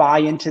sort of buy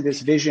into this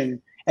vision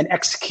and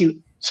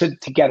execute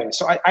together.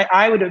 So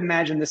I would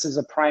imagine this is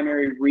a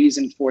primary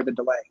reason for the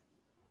delay.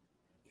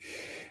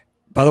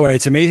 By the way,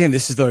 it's amazing.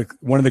 This is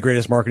one of the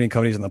greatest marketing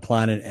companies on the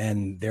planet,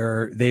 and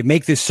they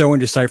make this so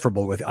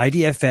indecipherable with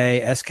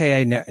IDFA,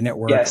 SKA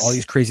network, yes. all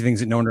these crazy things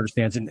that no one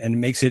understands, and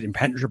makes it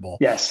impenetrable.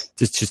 Yes,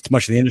 just too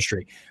much of the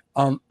industry.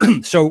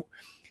 So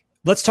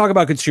let's talk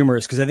about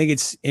consumers, because I think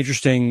it's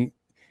interesting.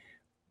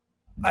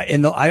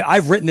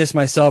 I've written this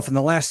myself in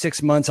the last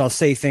 6 months. I'll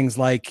say things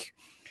like,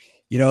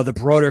 the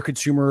broader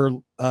consumer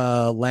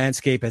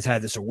landscape has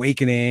had this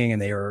awakening,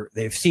 and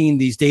they've seen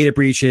these data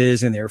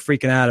breaches, and they're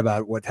freaking out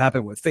about what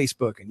happened with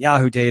Facebook and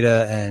Yahoo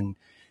data and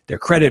their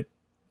credit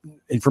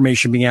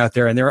information being out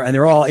there. And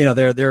they're all,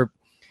 they're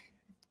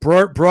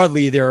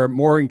broadly, they're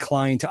more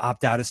inclined to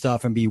opt out of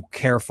stuff and be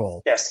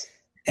careful. Yes.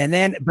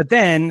 But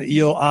then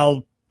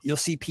you'll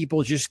see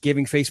people just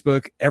giving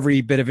Facebook every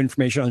bit of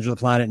information under the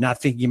planet,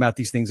 not thinking about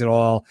these things at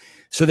all.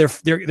 So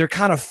they're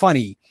kind of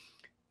funny.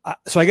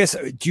 So I guess,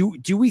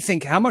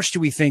 how much do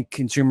we think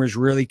consumers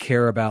really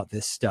care about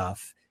this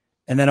stuff?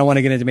 And then I want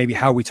to get into maybe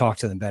how we talk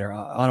to them better.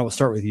 Anna, we'll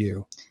start with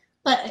you.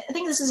 But I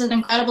think this is an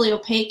incredibly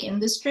opaque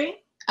industry.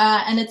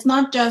 And it's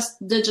not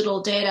just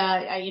digital data.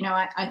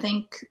 I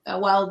think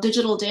while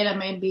digital data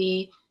may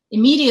be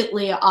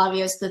immediately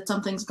obvious that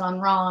something's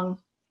gone wrong,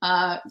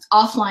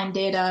 offline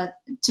data,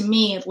 to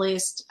me at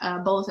least,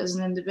 both as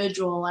an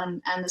individual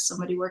and as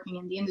somebody working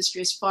in the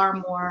industry, is far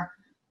more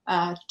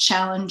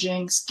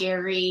challenging,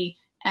 scary,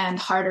 and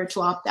harder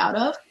to opt out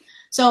of.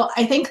 So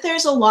I think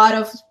there's a lot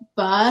of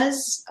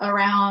buzz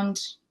around,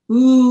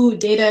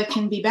 data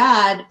can be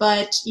bad,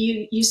 but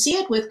you see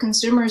it with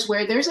consumers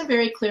where there's a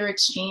very clear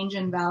exchange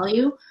in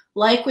value,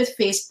 like with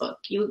Facebook.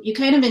 You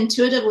kind of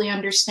intuitively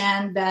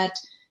understand that,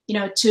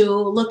 to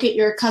look at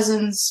your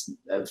cousin's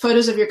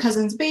photos of your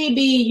cousin's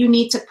baby, you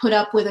need to put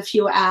up with a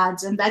few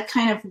ads, and that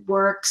kind of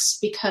works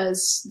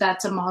because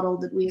that's a model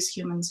that we as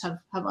humans have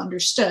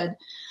understood.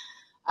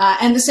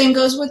 And the same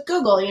goes with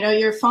Google.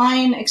 You're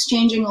fine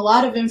exchanging a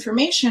lot of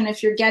information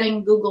if you're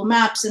getting Google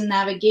Maps and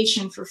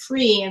navigation for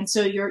free. And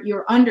so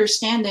you're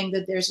understanding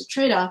that there's a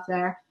trade-off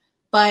there.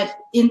 But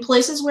in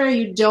places where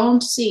you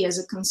don't see as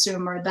a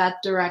consumer that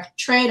direct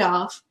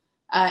trade-off,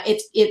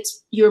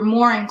 you're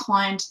more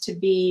inclined to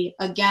be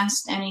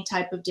against any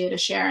type of data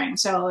sharing.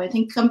 So I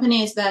think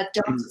companies that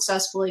don't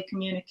successfully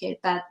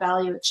communicate that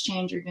value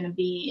exchange are going to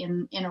be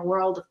in a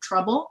world of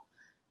trouble.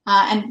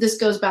 And this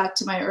goes back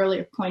to my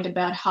earlier point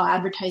about how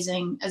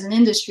advertising as an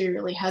industry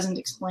really hasn't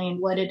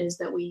explained what it is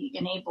that we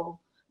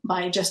enable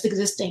by just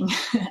existing.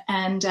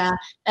 And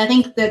I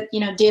think that,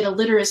 data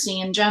literacy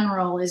in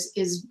general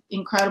is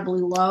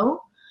incredibly low.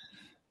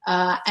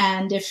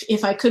 And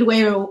if I could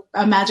wave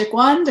a magic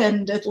wand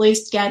and at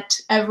least get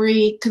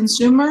every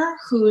consumer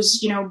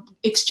who's,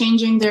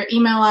 exchanging their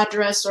email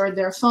address or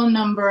their phone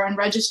number and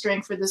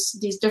registering for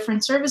these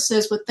different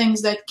services with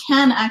things that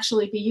can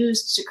actually be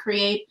used to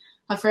create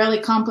a fairly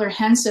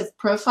comprehensive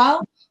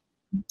profile,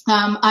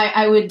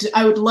 I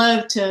would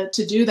love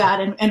to do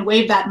that and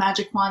wave that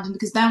magic wand,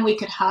 because then we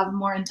could have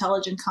more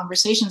intelligent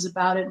conversations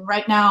about it. And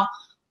right now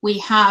we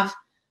have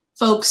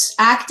folks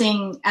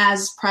acting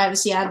as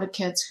privacy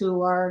advocates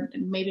who are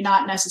maybe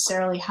not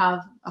necessarily have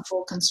a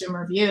full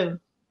consumer view.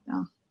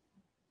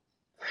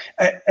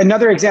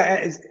 Another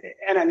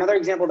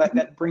example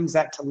that brings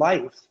that to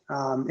life,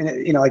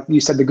 like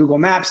you said, the Google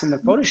Maps and the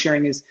photo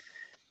sharing is,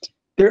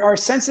 there are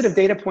sensitive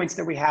data points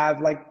that we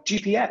have, like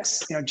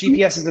GPS.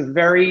 GPS is a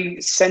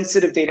very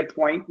sensitive data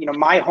point.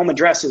 My home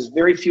address is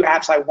very few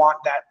apps I want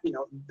that,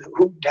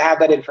 to have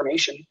that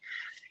information.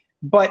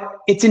 But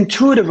it's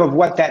intuitive of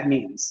what that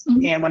means.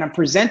 Mm-hmm. And when I'm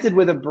presented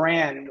with a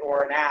brand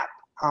or an app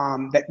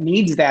that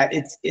needs that,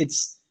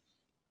 it's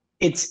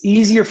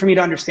easier for me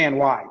to understand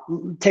why.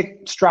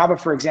 Take Strava,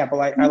 for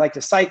example. I like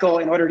to cycle.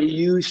 In order to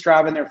use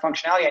Strava and their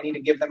functionality, I need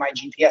to give them my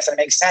GPS. And it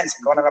makes sense.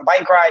 I'm going on a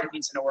bike ride, it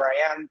needs to know where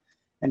I am.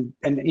 And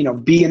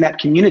be in that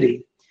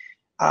community,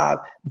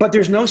 but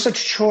there's no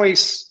such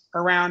choice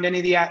around any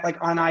of the like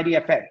on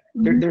IDFA.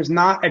 Mm-hmm. There's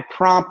not a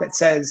prompt that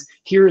says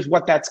here's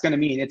what that's going to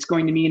mean. It's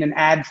going to mean an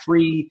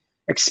ad-free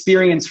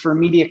experience for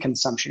media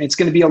consumption. It's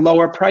going to be a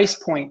lower price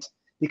point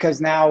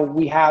because now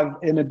we have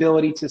an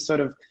ability to sort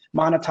of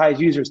monetize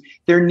users.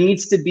 There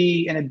needs to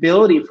be an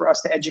ability for us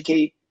to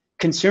educate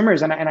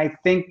consumers, and I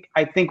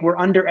think we're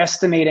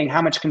underestimating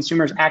how much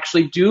consumers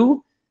actually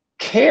do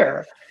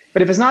care.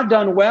 But if it's not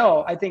done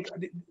well, I think,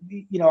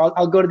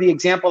 I'll go to the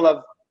example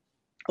of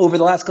over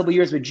the last couple of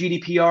years with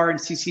GDPR and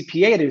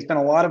CCPA, there's been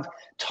a lot of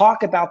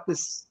talk about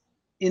this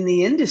in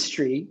the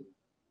industry.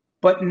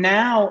 But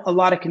now a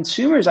lot of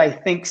consumers, I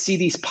think, see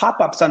these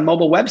pop-ups on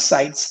mobile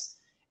websites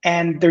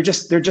and they're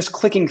just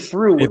clicking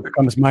through. It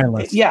becomes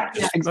mindless. Yeah,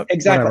 exactly.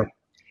 Whatever.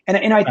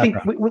 And I think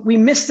we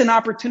missed an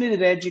opportunity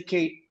to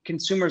educate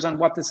consumers on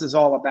what this is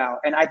all about.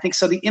 And I think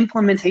so the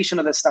implementation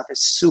of this stuff is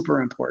super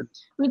important.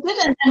 We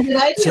did, and the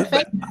idea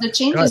of the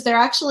changes, they're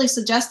actually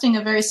suggesting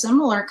a very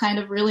similar kind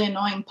of really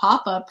annoying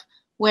pop-up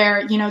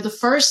where, the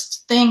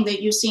first thing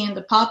that you see in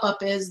the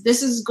pop-up is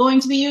this is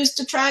going to be used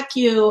to track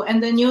you.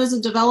 And then you as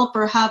a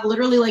developer have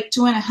literally like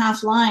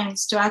 2.5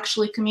 lines to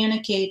actually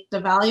communicate the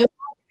value of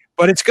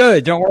but it's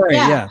good. Don't worry.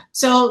 Yeah.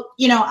 So,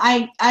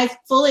 I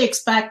fully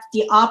expect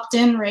the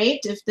opt-in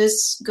rate, if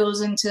this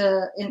goes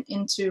into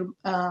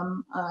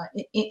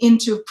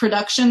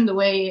production the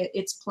way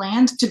it's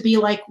planned, to be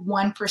like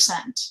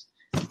 1%.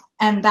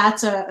 And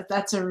that's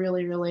a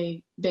really,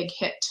 really big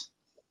hit.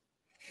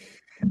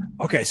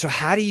 Okay. So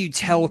how do you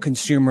tell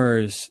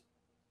consumers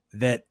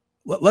that,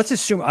 let's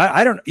assume,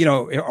 I don't,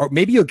 or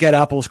maybe you'll get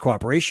Apple's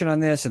cooperation on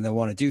this and they'll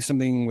want to do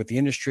something with the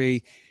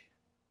industry,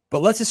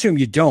 but let's assume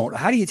you don't.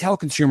 How do you tell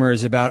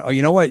consumers about,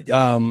 you know what,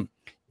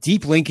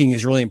 deep linking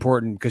is really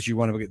important because you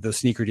want to get the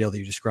sneaker deal that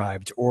you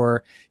described,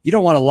 or you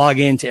don't want to log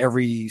into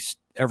every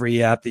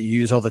app that you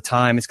use all the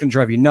time. It's going to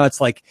drive you nuts.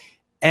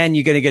 And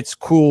you're going to get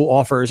cool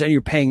offers and you're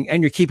paying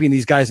and you're keeping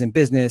these guys in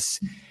business.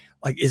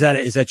 Like, is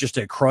that just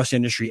a cross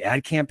industry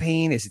ad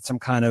campaign? Is it some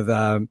kind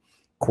of,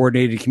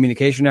 coordinated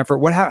communication effort?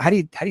 How do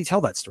you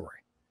tell that story?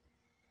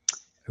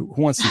 Who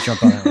wants to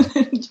jump on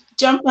that?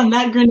 Jump on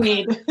that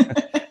grenade.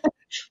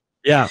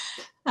 Yeah.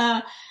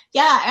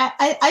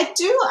 I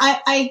do.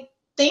 I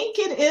think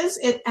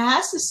it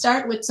has to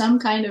start with some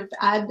kind of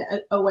ad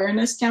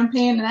awareness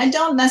campaign. And I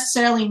don't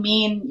necessarily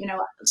mean, a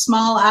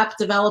small app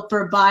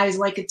developer buys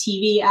like a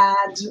TV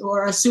ad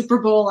or a Super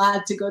Bowl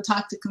ad to go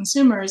talk to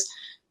consumers.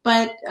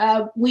 But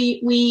I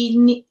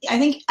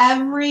think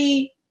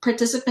every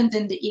participant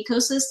in the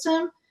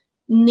ecosystem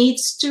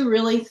needs to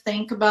really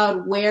think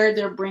about where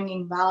they're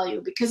bringing value.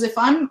 Because if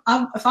I'm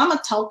a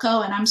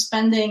telco and I'm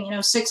spending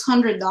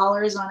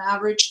 $600 on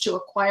average to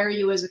acquire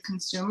you as a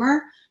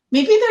consumer,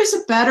 maybe there's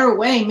a better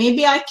way.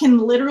 Maybe I can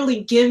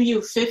literally give you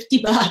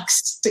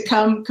 $50 to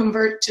come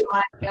convert to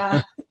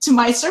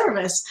my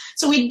service.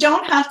 So we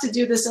don't have to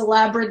do this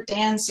elaborate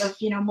dance of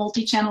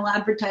multi-channel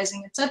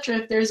advertising, etc.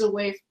 If there's a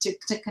way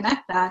to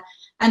connect that.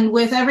 And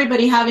with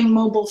everybody having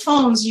mobile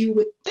phones, you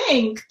would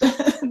think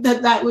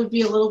that would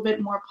be a little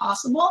bit more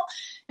possible.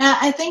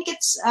 I think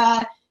it's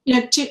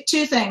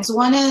two things.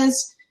 One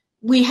is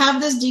we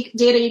have this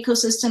data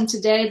ecosystem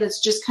today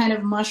that's just kind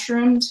of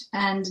mushroomed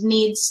and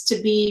needs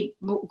to be,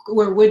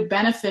 or would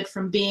benefit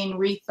from being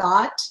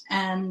rethought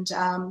and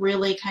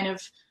really kind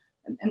of,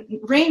 and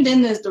reined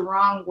in is the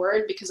wrong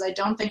word because I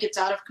don't think it's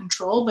out of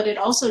control, but it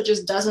also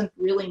just doesn't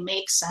really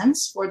make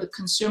sense for the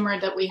consumer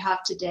that we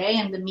have today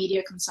and the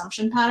media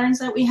consumption patterns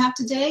that we have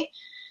today.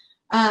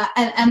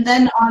 And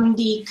then on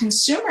the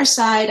consumer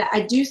side,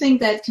 I do think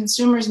that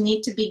consumers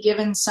need to be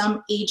given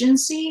some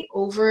agency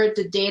over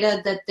the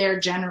data that they're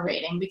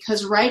generating,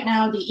 because right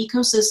now the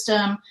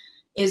ecosystem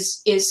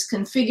is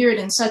configured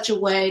in such a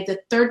way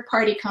that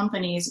third-party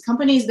companies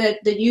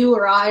that you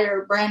or I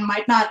or Brian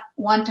might not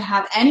want to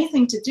have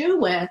anything to do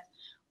with,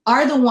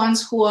 are the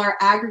ones who are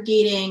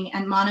aggregating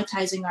and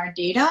monetizing our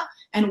data.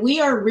 And we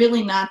are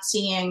really not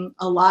seeing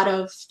a lot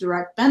of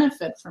direct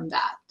benefit from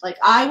that. Like,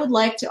 I would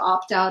like to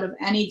opt out of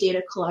any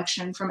data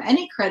collection from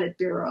any credit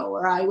bureau,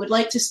 or I would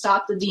like to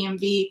stop the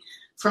DMV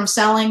from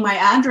selling my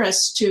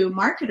address to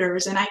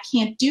marketers, and I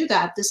can't do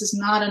that. This is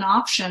not an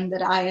option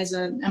that I, as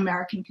an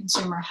American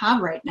consumer,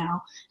 have right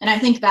now. And I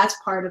think that's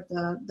part of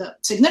the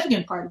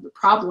significant part of the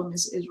problem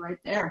is right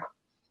there.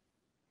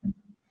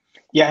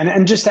 Yeah,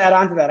 and just to add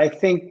on to that, I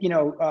think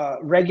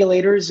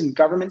regulators and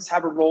governments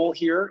have a role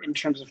here in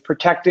terms of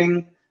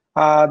protecting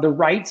the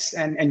rights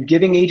and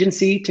giving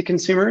agency to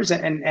consumers,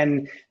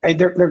 and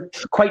they're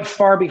quite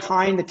far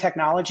behind the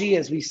technology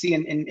as we see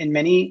in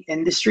many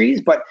industries,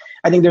 but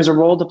I think there's a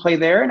role to play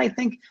there. And I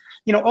think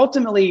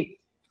ultimately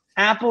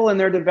Apple and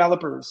their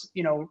developers,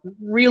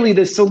 really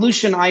the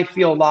solution I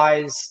feel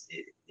lies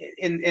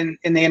in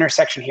the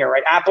intersection here,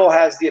 right? Apple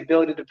has the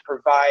ability to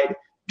provide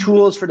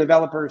tools for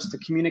developers to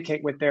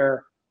communicate with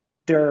their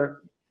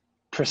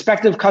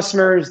prospective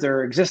customers,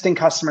 their existing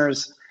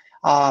customers,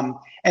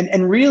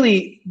 and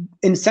really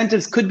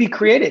incentives could be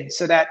created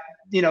so that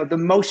the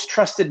most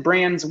trusted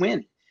brands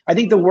win. I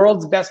think the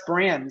world's best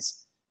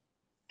brands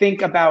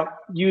think about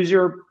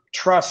user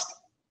trust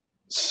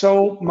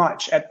so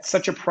much, at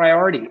such a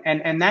priority,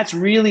 and that's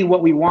really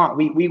what we want.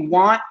 We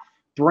want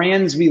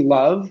brands we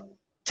love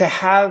to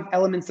have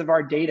elements of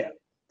our data,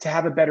 to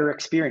have a better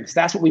experience.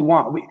 That's what we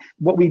want.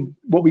 What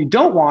we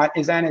don't want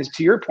is, Anna, is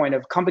to your point,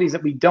 of companies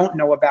that we don't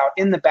know about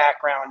in the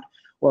background,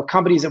 or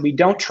companies that we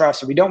don't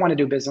trust or we don't want to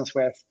do business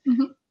with,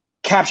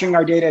 capturing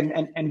our data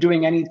and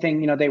doing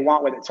anything they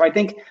want with it. So I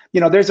think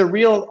there's a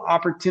real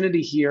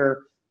opportunity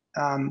here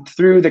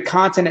through the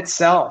content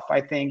itself,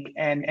 I think,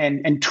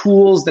 and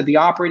tools that the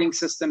operating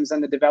systems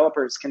and the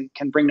developers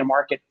can bring to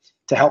market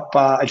to help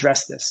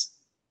address this.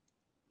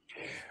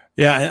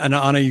 Yeah, and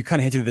Anna, you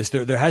kind of hinted at this.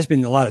 There has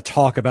been a lot of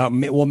talk about,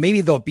 well,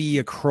 maybe there'll be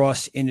a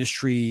cross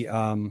industry,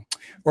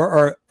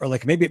 or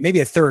like maybe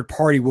a third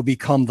party will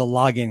become the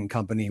login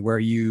company where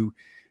you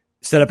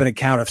set up an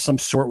account of some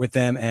sort with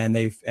them, and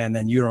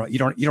then you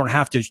don't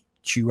have to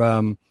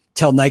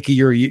tell Nike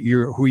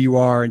you're who you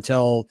are and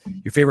tell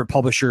your favorite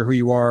publisher who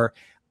you are.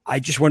 I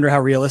just wonder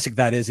how realistic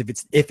that is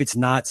if it's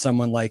not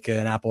someone like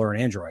an Apple or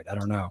an Android. I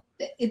don't know.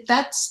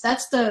 That's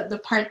the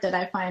part that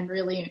I find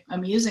really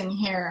amusing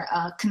here.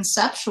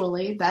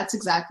 Conceptually, that's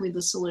exactly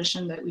the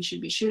solution that we should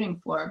be shooting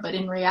for. But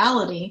in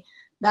reality,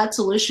 that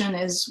solution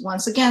is,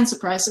 once again,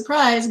 surprise,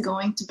 surprise,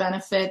 going to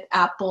benefit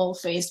Apple,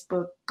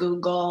 Facebook,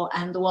 Google,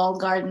 and the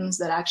walled gardens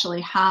that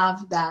actually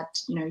have that,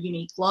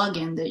 unique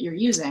login that you're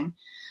using.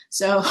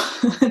 So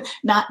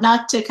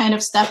not to kind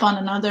of step on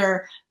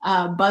another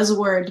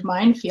buzzword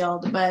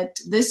minefield, but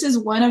this is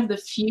one of the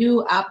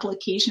few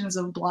applications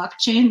of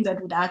blockchain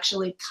that would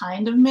actually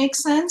kind of make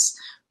sense.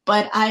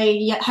 But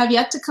I have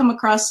yet to come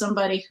across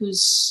somebody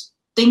who's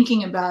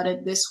thinking about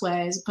it this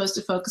way, as opposed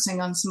to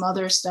focusing on some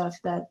other stuff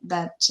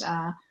that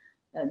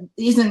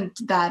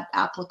isn't that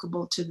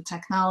applicable to the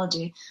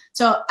technology.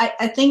 So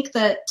I think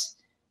that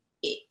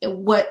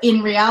what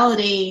in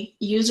reality,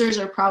 users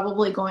are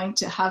probably going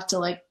to have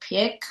to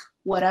pick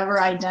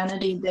whatever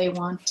identity they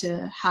want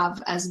to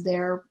have as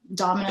their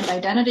dominant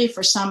identity.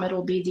 For some,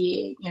 it'll be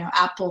the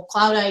Apple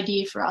Cloud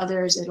ID. For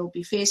others, it'll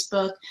be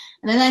Facebook.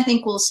 And then I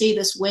think we'll see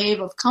this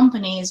wave of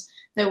companies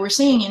that we're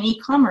seeing in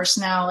e-commerce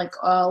now, like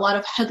a lot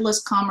of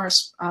headless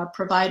commerce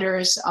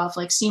providers of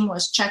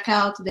seamless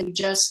checkout. They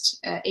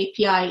just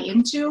API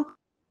into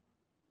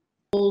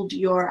hold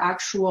your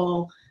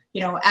actual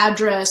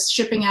address,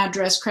 shipping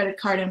address, credit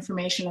card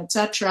information,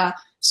 etc.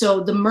 So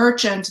the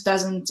merchant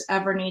doesn't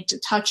ever need to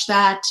touch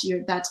that.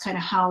 That's kind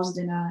of housed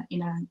in a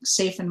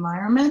safe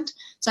environment.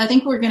 So I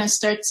think we're going to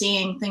start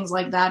seeing things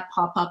like that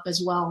pop up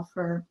as well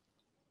for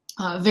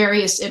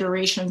various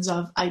iterations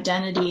of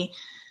identity,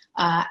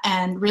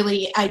 and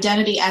really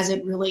identity as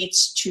it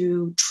relates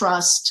to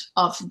trust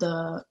of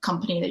the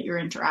company that you're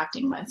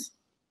interacting with.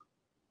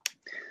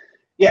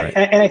 Yeah, right.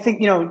 And I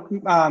think,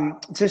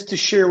 just to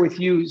share with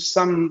you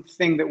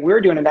something that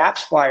we're doing at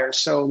AppsFlyer,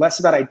 so less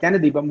about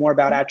identity, but more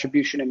about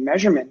attribution and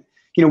measurement.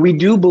 We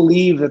do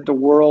believe that the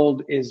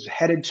world is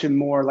headed to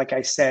more, like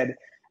I said,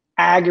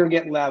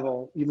 aggregate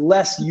level,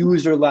 less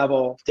user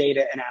level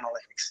data and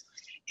analytics.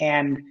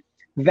 And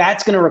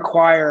that's going to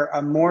require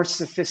a more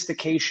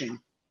sophistication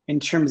in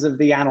terms of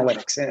the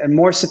analytics and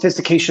more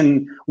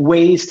sophistication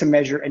ways to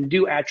measure and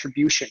do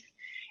attribution.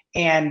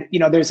 And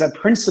there's a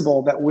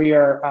principle that we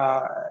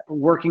are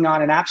working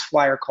on in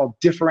AppsFlyer called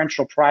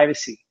differential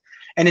privacy.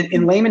 And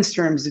in layman's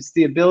terms, it's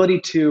the ability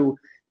to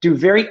do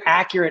very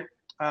accurate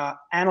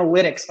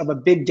analytics of a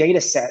big data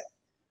set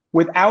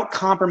without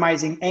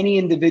compromising any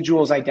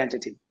individual's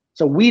identity.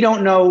 So we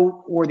don't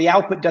know, or the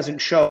output doesn't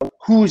show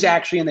who's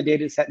actually in the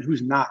data set and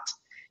who's not.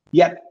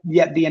 Yet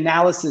the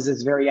analysis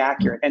is very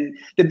accurate. And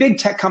the big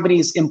tech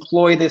companies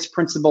employ this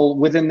principle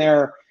within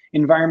their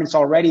environments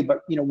already,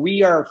 but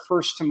we are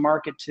first to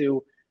market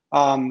to,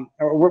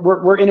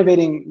 we're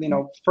innovating,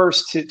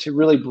 first to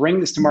really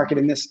bring this to market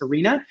in this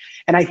arena.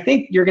 And I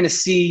think you're going to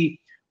see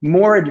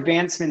more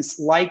advancements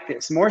like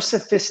this, more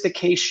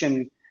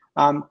sophistication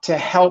to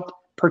help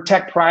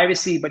protect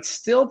privacy, but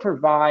still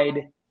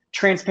provide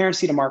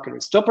transparency to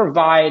marketers, still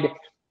provide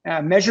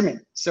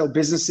measurement so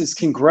businesses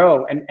can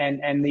grow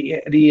and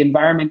the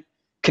environment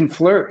can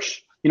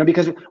flourish.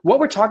 Because what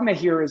we're talking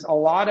about here is a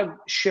lot of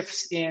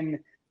shifts in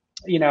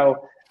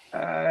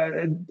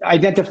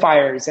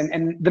identifiers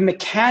and the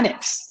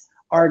mechanics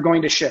are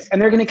going to shift,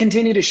 and they're going to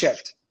continue to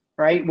shift,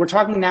 right? We're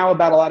talking now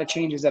about a lot of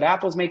changes that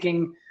Apple's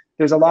making.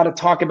 There's a lot of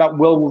talk about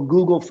will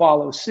Google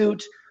follow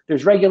suit?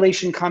 There's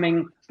regulation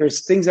coming.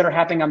 There's things that are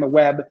happening on the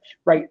web,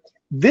 right?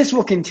 This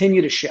will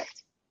continue to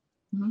shift.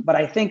 Mm-hmm. But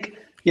I think,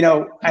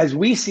 as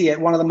we see it,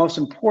 one of the most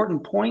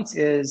important points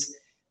is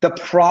the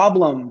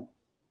problem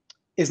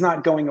is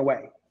not going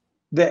away.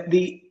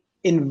 The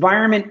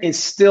environment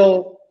is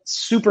still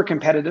super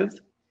competitive.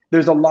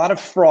 There's a lot of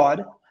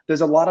fraud.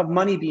 There's a lot of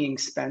money being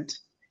spent,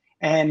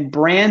 and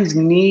brands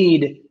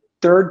need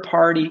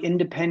third-party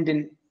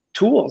independent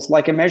tools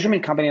like a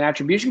measurement company, an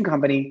attribution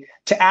company,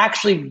 to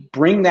actually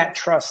bring that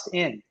trust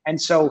in. And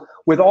so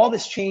with all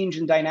this change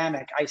and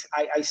dynamic,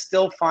 I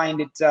still find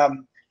it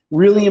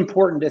really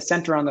important to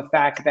center on the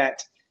fact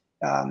that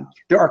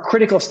there are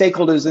critical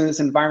stakeholders in this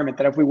environment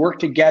that if we work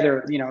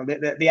together,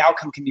 the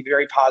outcome can be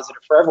very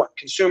positive for everyone,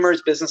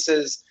 consumers,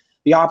 businesses,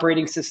 the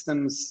operating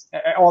systems,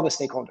 all the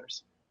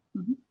stakeholders.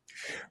 Mm-hmm.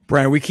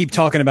 Brian, we keep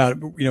talking about,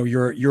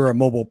 you're a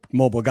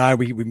mobile guy.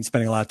 We've been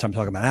spending a lot of time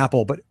talking about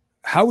Apple, but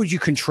how would you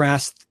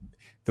contrast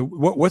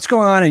what's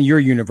going on in your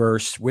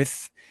universe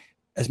with,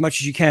 as much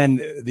as you can,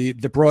 the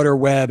broader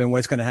web and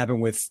what's going to happen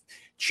with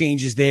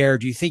changes there?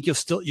 Do you think you'll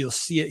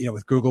see it,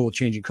 with Google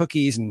changing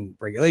cookies and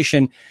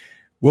regulation?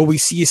 Will we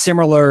see a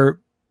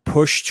similar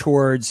push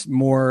towards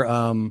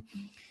more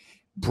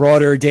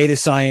broader data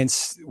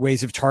science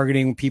ways of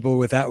targeting people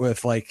with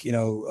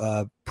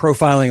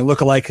profiling and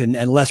lookalike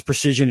and less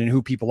precision in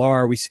who people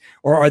are?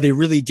 Or are they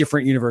really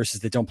different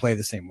universes that don't play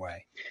the same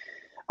way?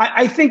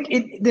 I think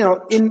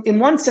in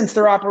one sense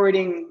they're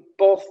operating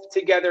both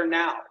together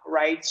now,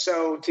 right?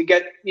 So to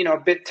get a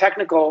bit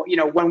technical,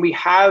 when we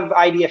have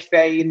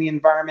IDFA in the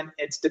environment,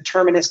 it's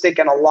deterministic,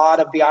 and a lot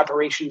of the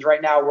operations right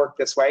now work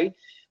this way.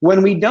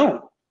 When we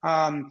don't,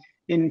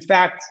 in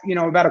fact,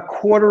 about a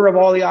quarter of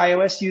all the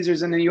iOS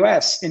users in the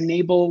US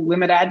enable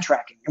limit ad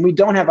tracking, and we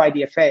don't have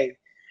IDFA,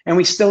 and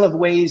we still have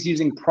ways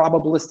using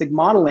probabilistic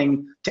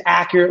modeling to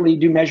accurately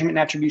do measurement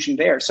and attribution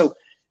there. So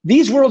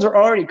these worlds are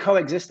already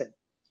coexistent.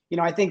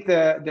 I think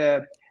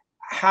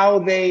how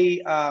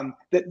they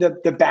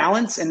the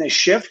balance and the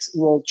shift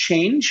will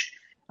change.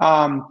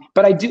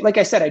 But I do, like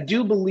I said, I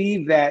do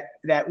believe that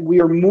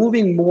we are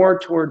moving more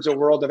towards a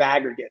world of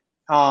aggregate,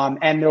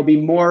 and there'll be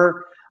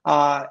more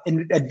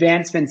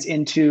advancements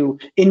into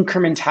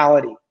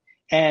incrementality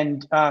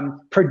and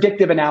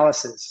predictive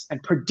analysis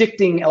and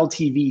predicting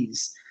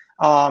LTVs.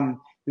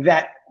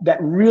 That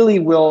really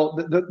will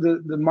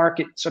the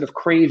market sort of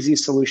craves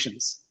these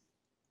solutions.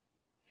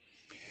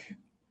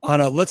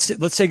 Anna, let's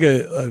take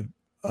a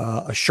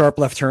sharp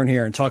left turn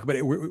here and talk about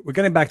it. We're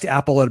getting back to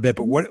Apple a little bit,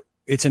 but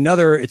it's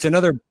another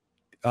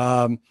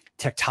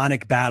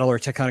tectonic battle or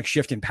tectonic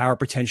shift in power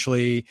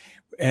potentially.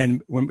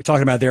 And when we're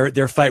talking about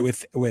their fight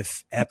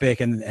with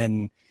Epic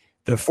and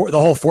the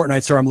whole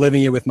Fortnite story, I'm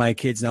living it with my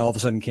kids now. All of a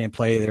sudden, can't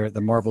play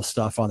the Marvel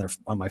stuff on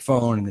my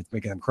phone, and it's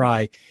making them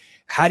cry.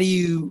 What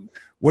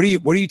do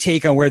you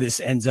take on where this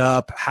ends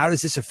up? How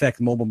does this affect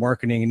mobile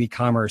marketing and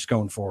e-commerce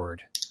going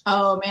forward?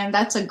 Oh man,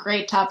 that's a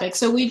great topic.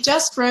 So we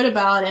just wrote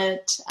about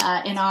it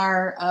in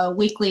our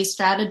weekly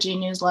strategy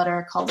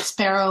newsletter called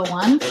Sparrow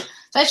One.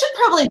 So I should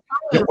probably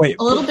talk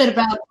a little bit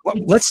about.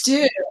 Let's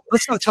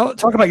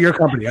talk about your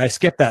company. I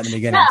skipped that in the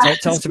beginning. Yeah.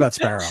 Tell us about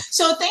Sparrow.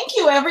 So thank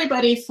you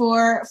everybody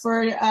for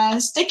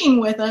sticking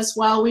with us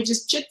while we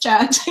just chit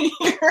chat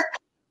here.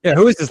 Yeah,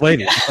 who is this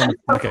lady?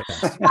 Okay.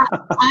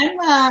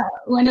 I'm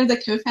one of the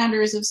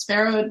co-founders of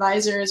Sparrow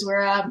Advisors. We're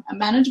a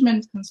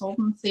management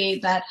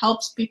consultancy that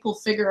helps people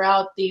figure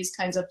out these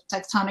kinds of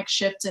tectonic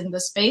shifts in the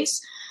space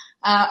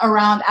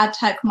around ad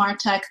tech,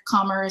 martech,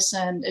 commerce,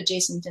 and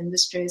adjacent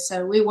industries.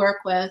 So we work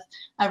with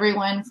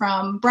everyone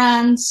from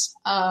brands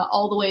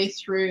all the way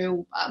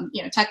through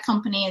tech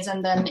companies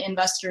and then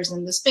investors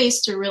in the space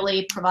to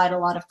really provide a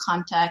lot of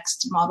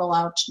context, model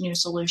out new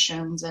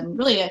solutions, and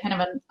really a kind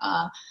of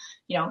a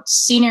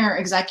senior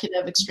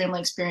executive, extremely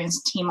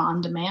experienced team on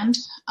demand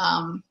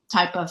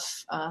type of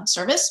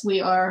service.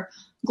 We are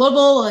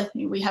global.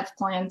 We have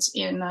clients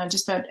in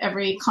just about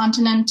every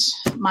continent,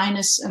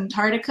 minus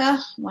Antarctica.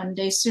 One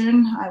day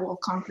soon, I will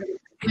conquer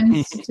the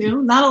penguins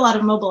too. Not a lot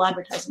of mobile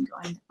advertising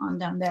going on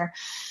down there.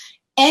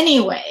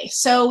 Anyway,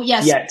 so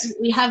yes,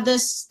 we have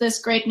this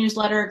great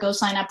newsletter. Go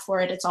sign up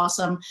for it. It's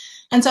awesome.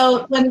 And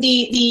so when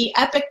the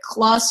Epic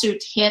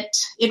lawsuit hit,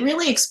 it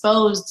really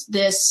exposed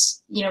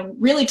this,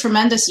 really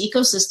tremendous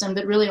ecosystem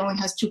that really only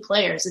has two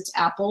players. It's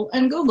Apple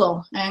and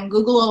Google. And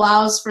Google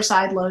allows for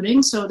side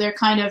loading, so they're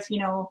kind of,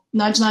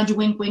 nudge, nudge,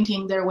 wink,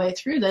 winking their way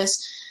through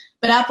this.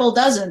 But Apple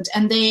doesn't,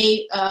 and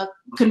they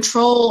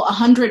control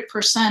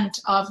 100%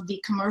 of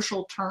the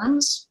commercial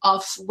terms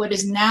of what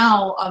is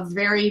now a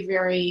very,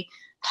 very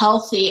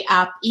healthy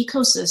app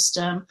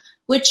ecosystem,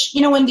 which,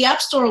 when the App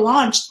Store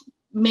launched,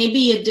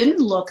 maybe it didn't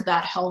look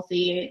that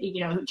healthy.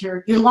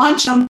 You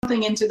launch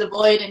something into the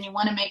void and you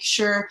want to make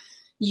sure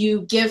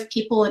you give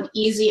people an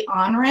easy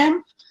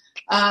on-ramp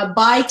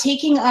by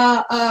taking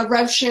a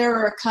rev share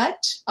or a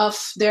cut of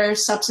their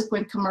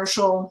subsequent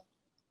commercial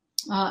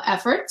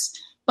efforts.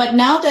 But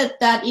now that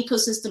that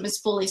ecosystem is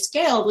fully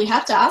scaled, we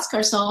have to ask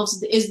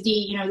ourselves, is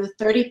the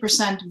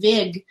 30%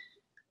 VIG,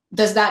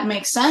 does that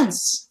make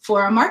sense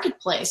for a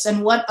marketplace?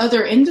 And what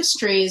other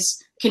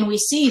industries can we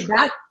see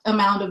that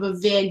amount of a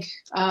VIG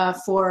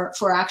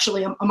for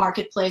actually a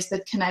marketplace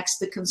that connects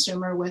the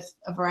consumer with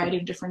a variety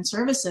of different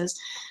services?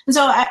 And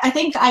so I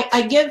think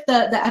I give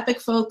the Epic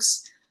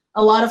folks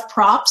a lot of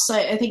props.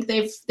 I think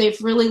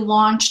they've really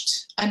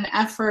launched an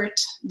effort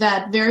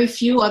that very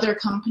few other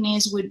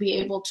companies would be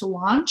able to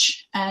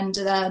launch, and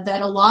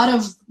that a lot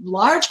of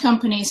large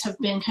companies have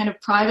been kind of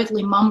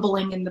privately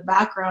mumbling in the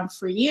background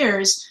for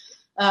years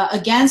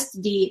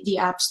against the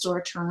App Store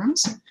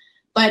terms,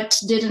 but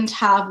didn't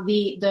have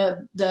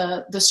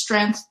the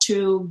strength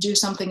to do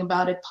something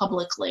about it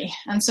publicly.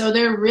 And so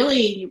they're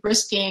really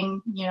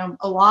risking,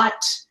 a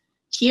lot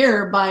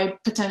here by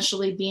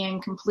potentially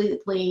being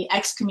completely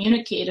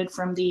excommunicated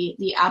from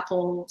the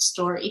Apple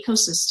Store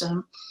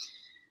ecosystem.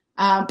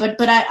 But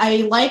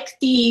I like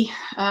the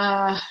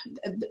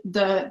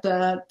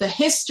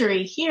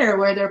history here,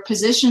 where they're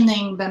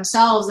positioning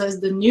themselves as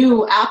the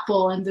new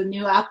Apple and the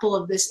new Apple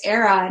of this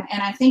era.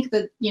 And I think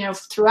that,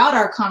 throughout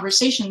our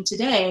conversation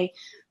today,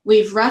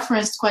 we've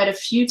referenced quite a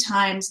few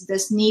times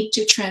this need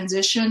to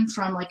transition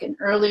from like an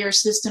earlier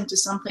system to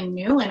something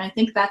new. And I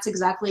think that's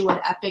exactly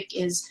what Epic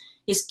is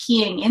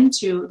keying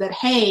into, that,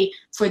 hey,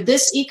 for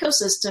this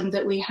ecosystem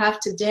that we have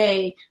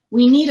today,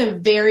 we need a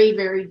very,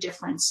 very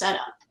different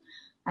setup.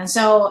 And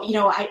so,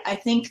 I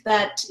think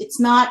that it's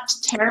not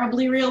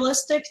terribly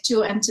realistic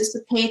to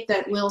anticipate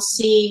that we'll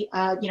see,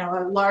 a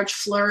large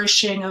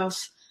flourishing of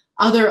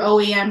other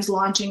OEMs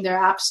launching their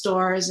app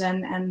stores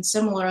and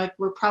similar. Like,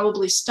 we're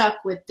probably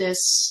stuck with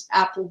this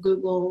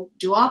Apple-Google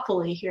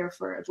duopoly here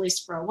for at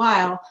least for a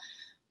while.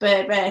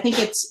 But I think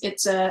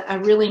it's a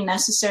really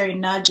necessary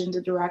nudge in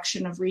the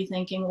direction of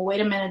rethinking, well,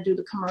 wait a minute, do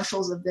the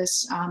commercials of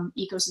this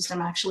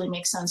ecosystem actually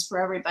make sense for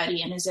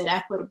everybody? And is it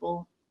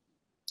equitable?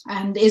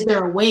 And is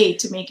there a way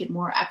to make it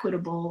more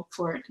equitable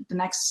for the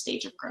next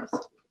stage of growth?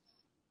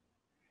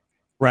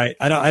 Right.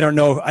 I don't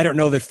know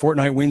that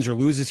Fortnite wins or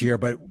loses here,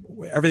 but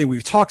everything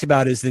we've talked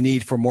about is the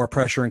need for more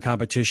pressure and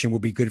competition will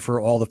be good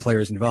for all the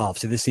players involved.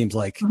 So this seems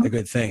like a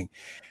good thing.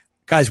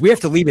 Guys, we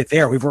have to leave it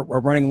there. We're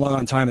running long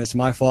on time. It's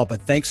my fault,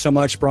 but thanks so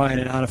much, Brian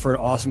and Anna, for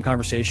an awesome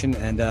conversation,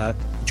 and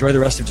enjoy the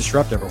rest of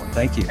Disrupt, everyone.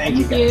 Thank you.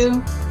 Thank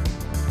you.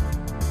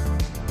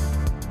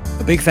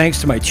 A big thanks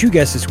to my two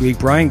guests this week,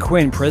 Brian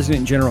Quinn, President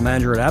and General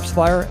Manager at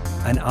AppsFlyer,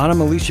 and Anna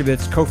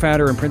Malishevitz,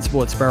 Co-founder and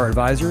Principal at Sparrow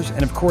Advisors,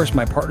 and of course,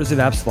 my partners at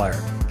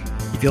AppsFlyer.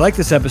 If you like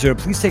this episode,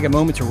 please take a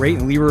moment to rate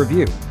and leave a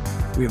review.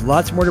 We have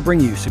lots more to bring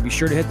you, so be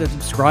sure to hit the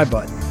subscribe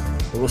button.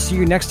 But we'll see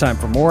you next time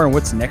for more on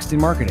what's next in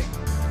marketing.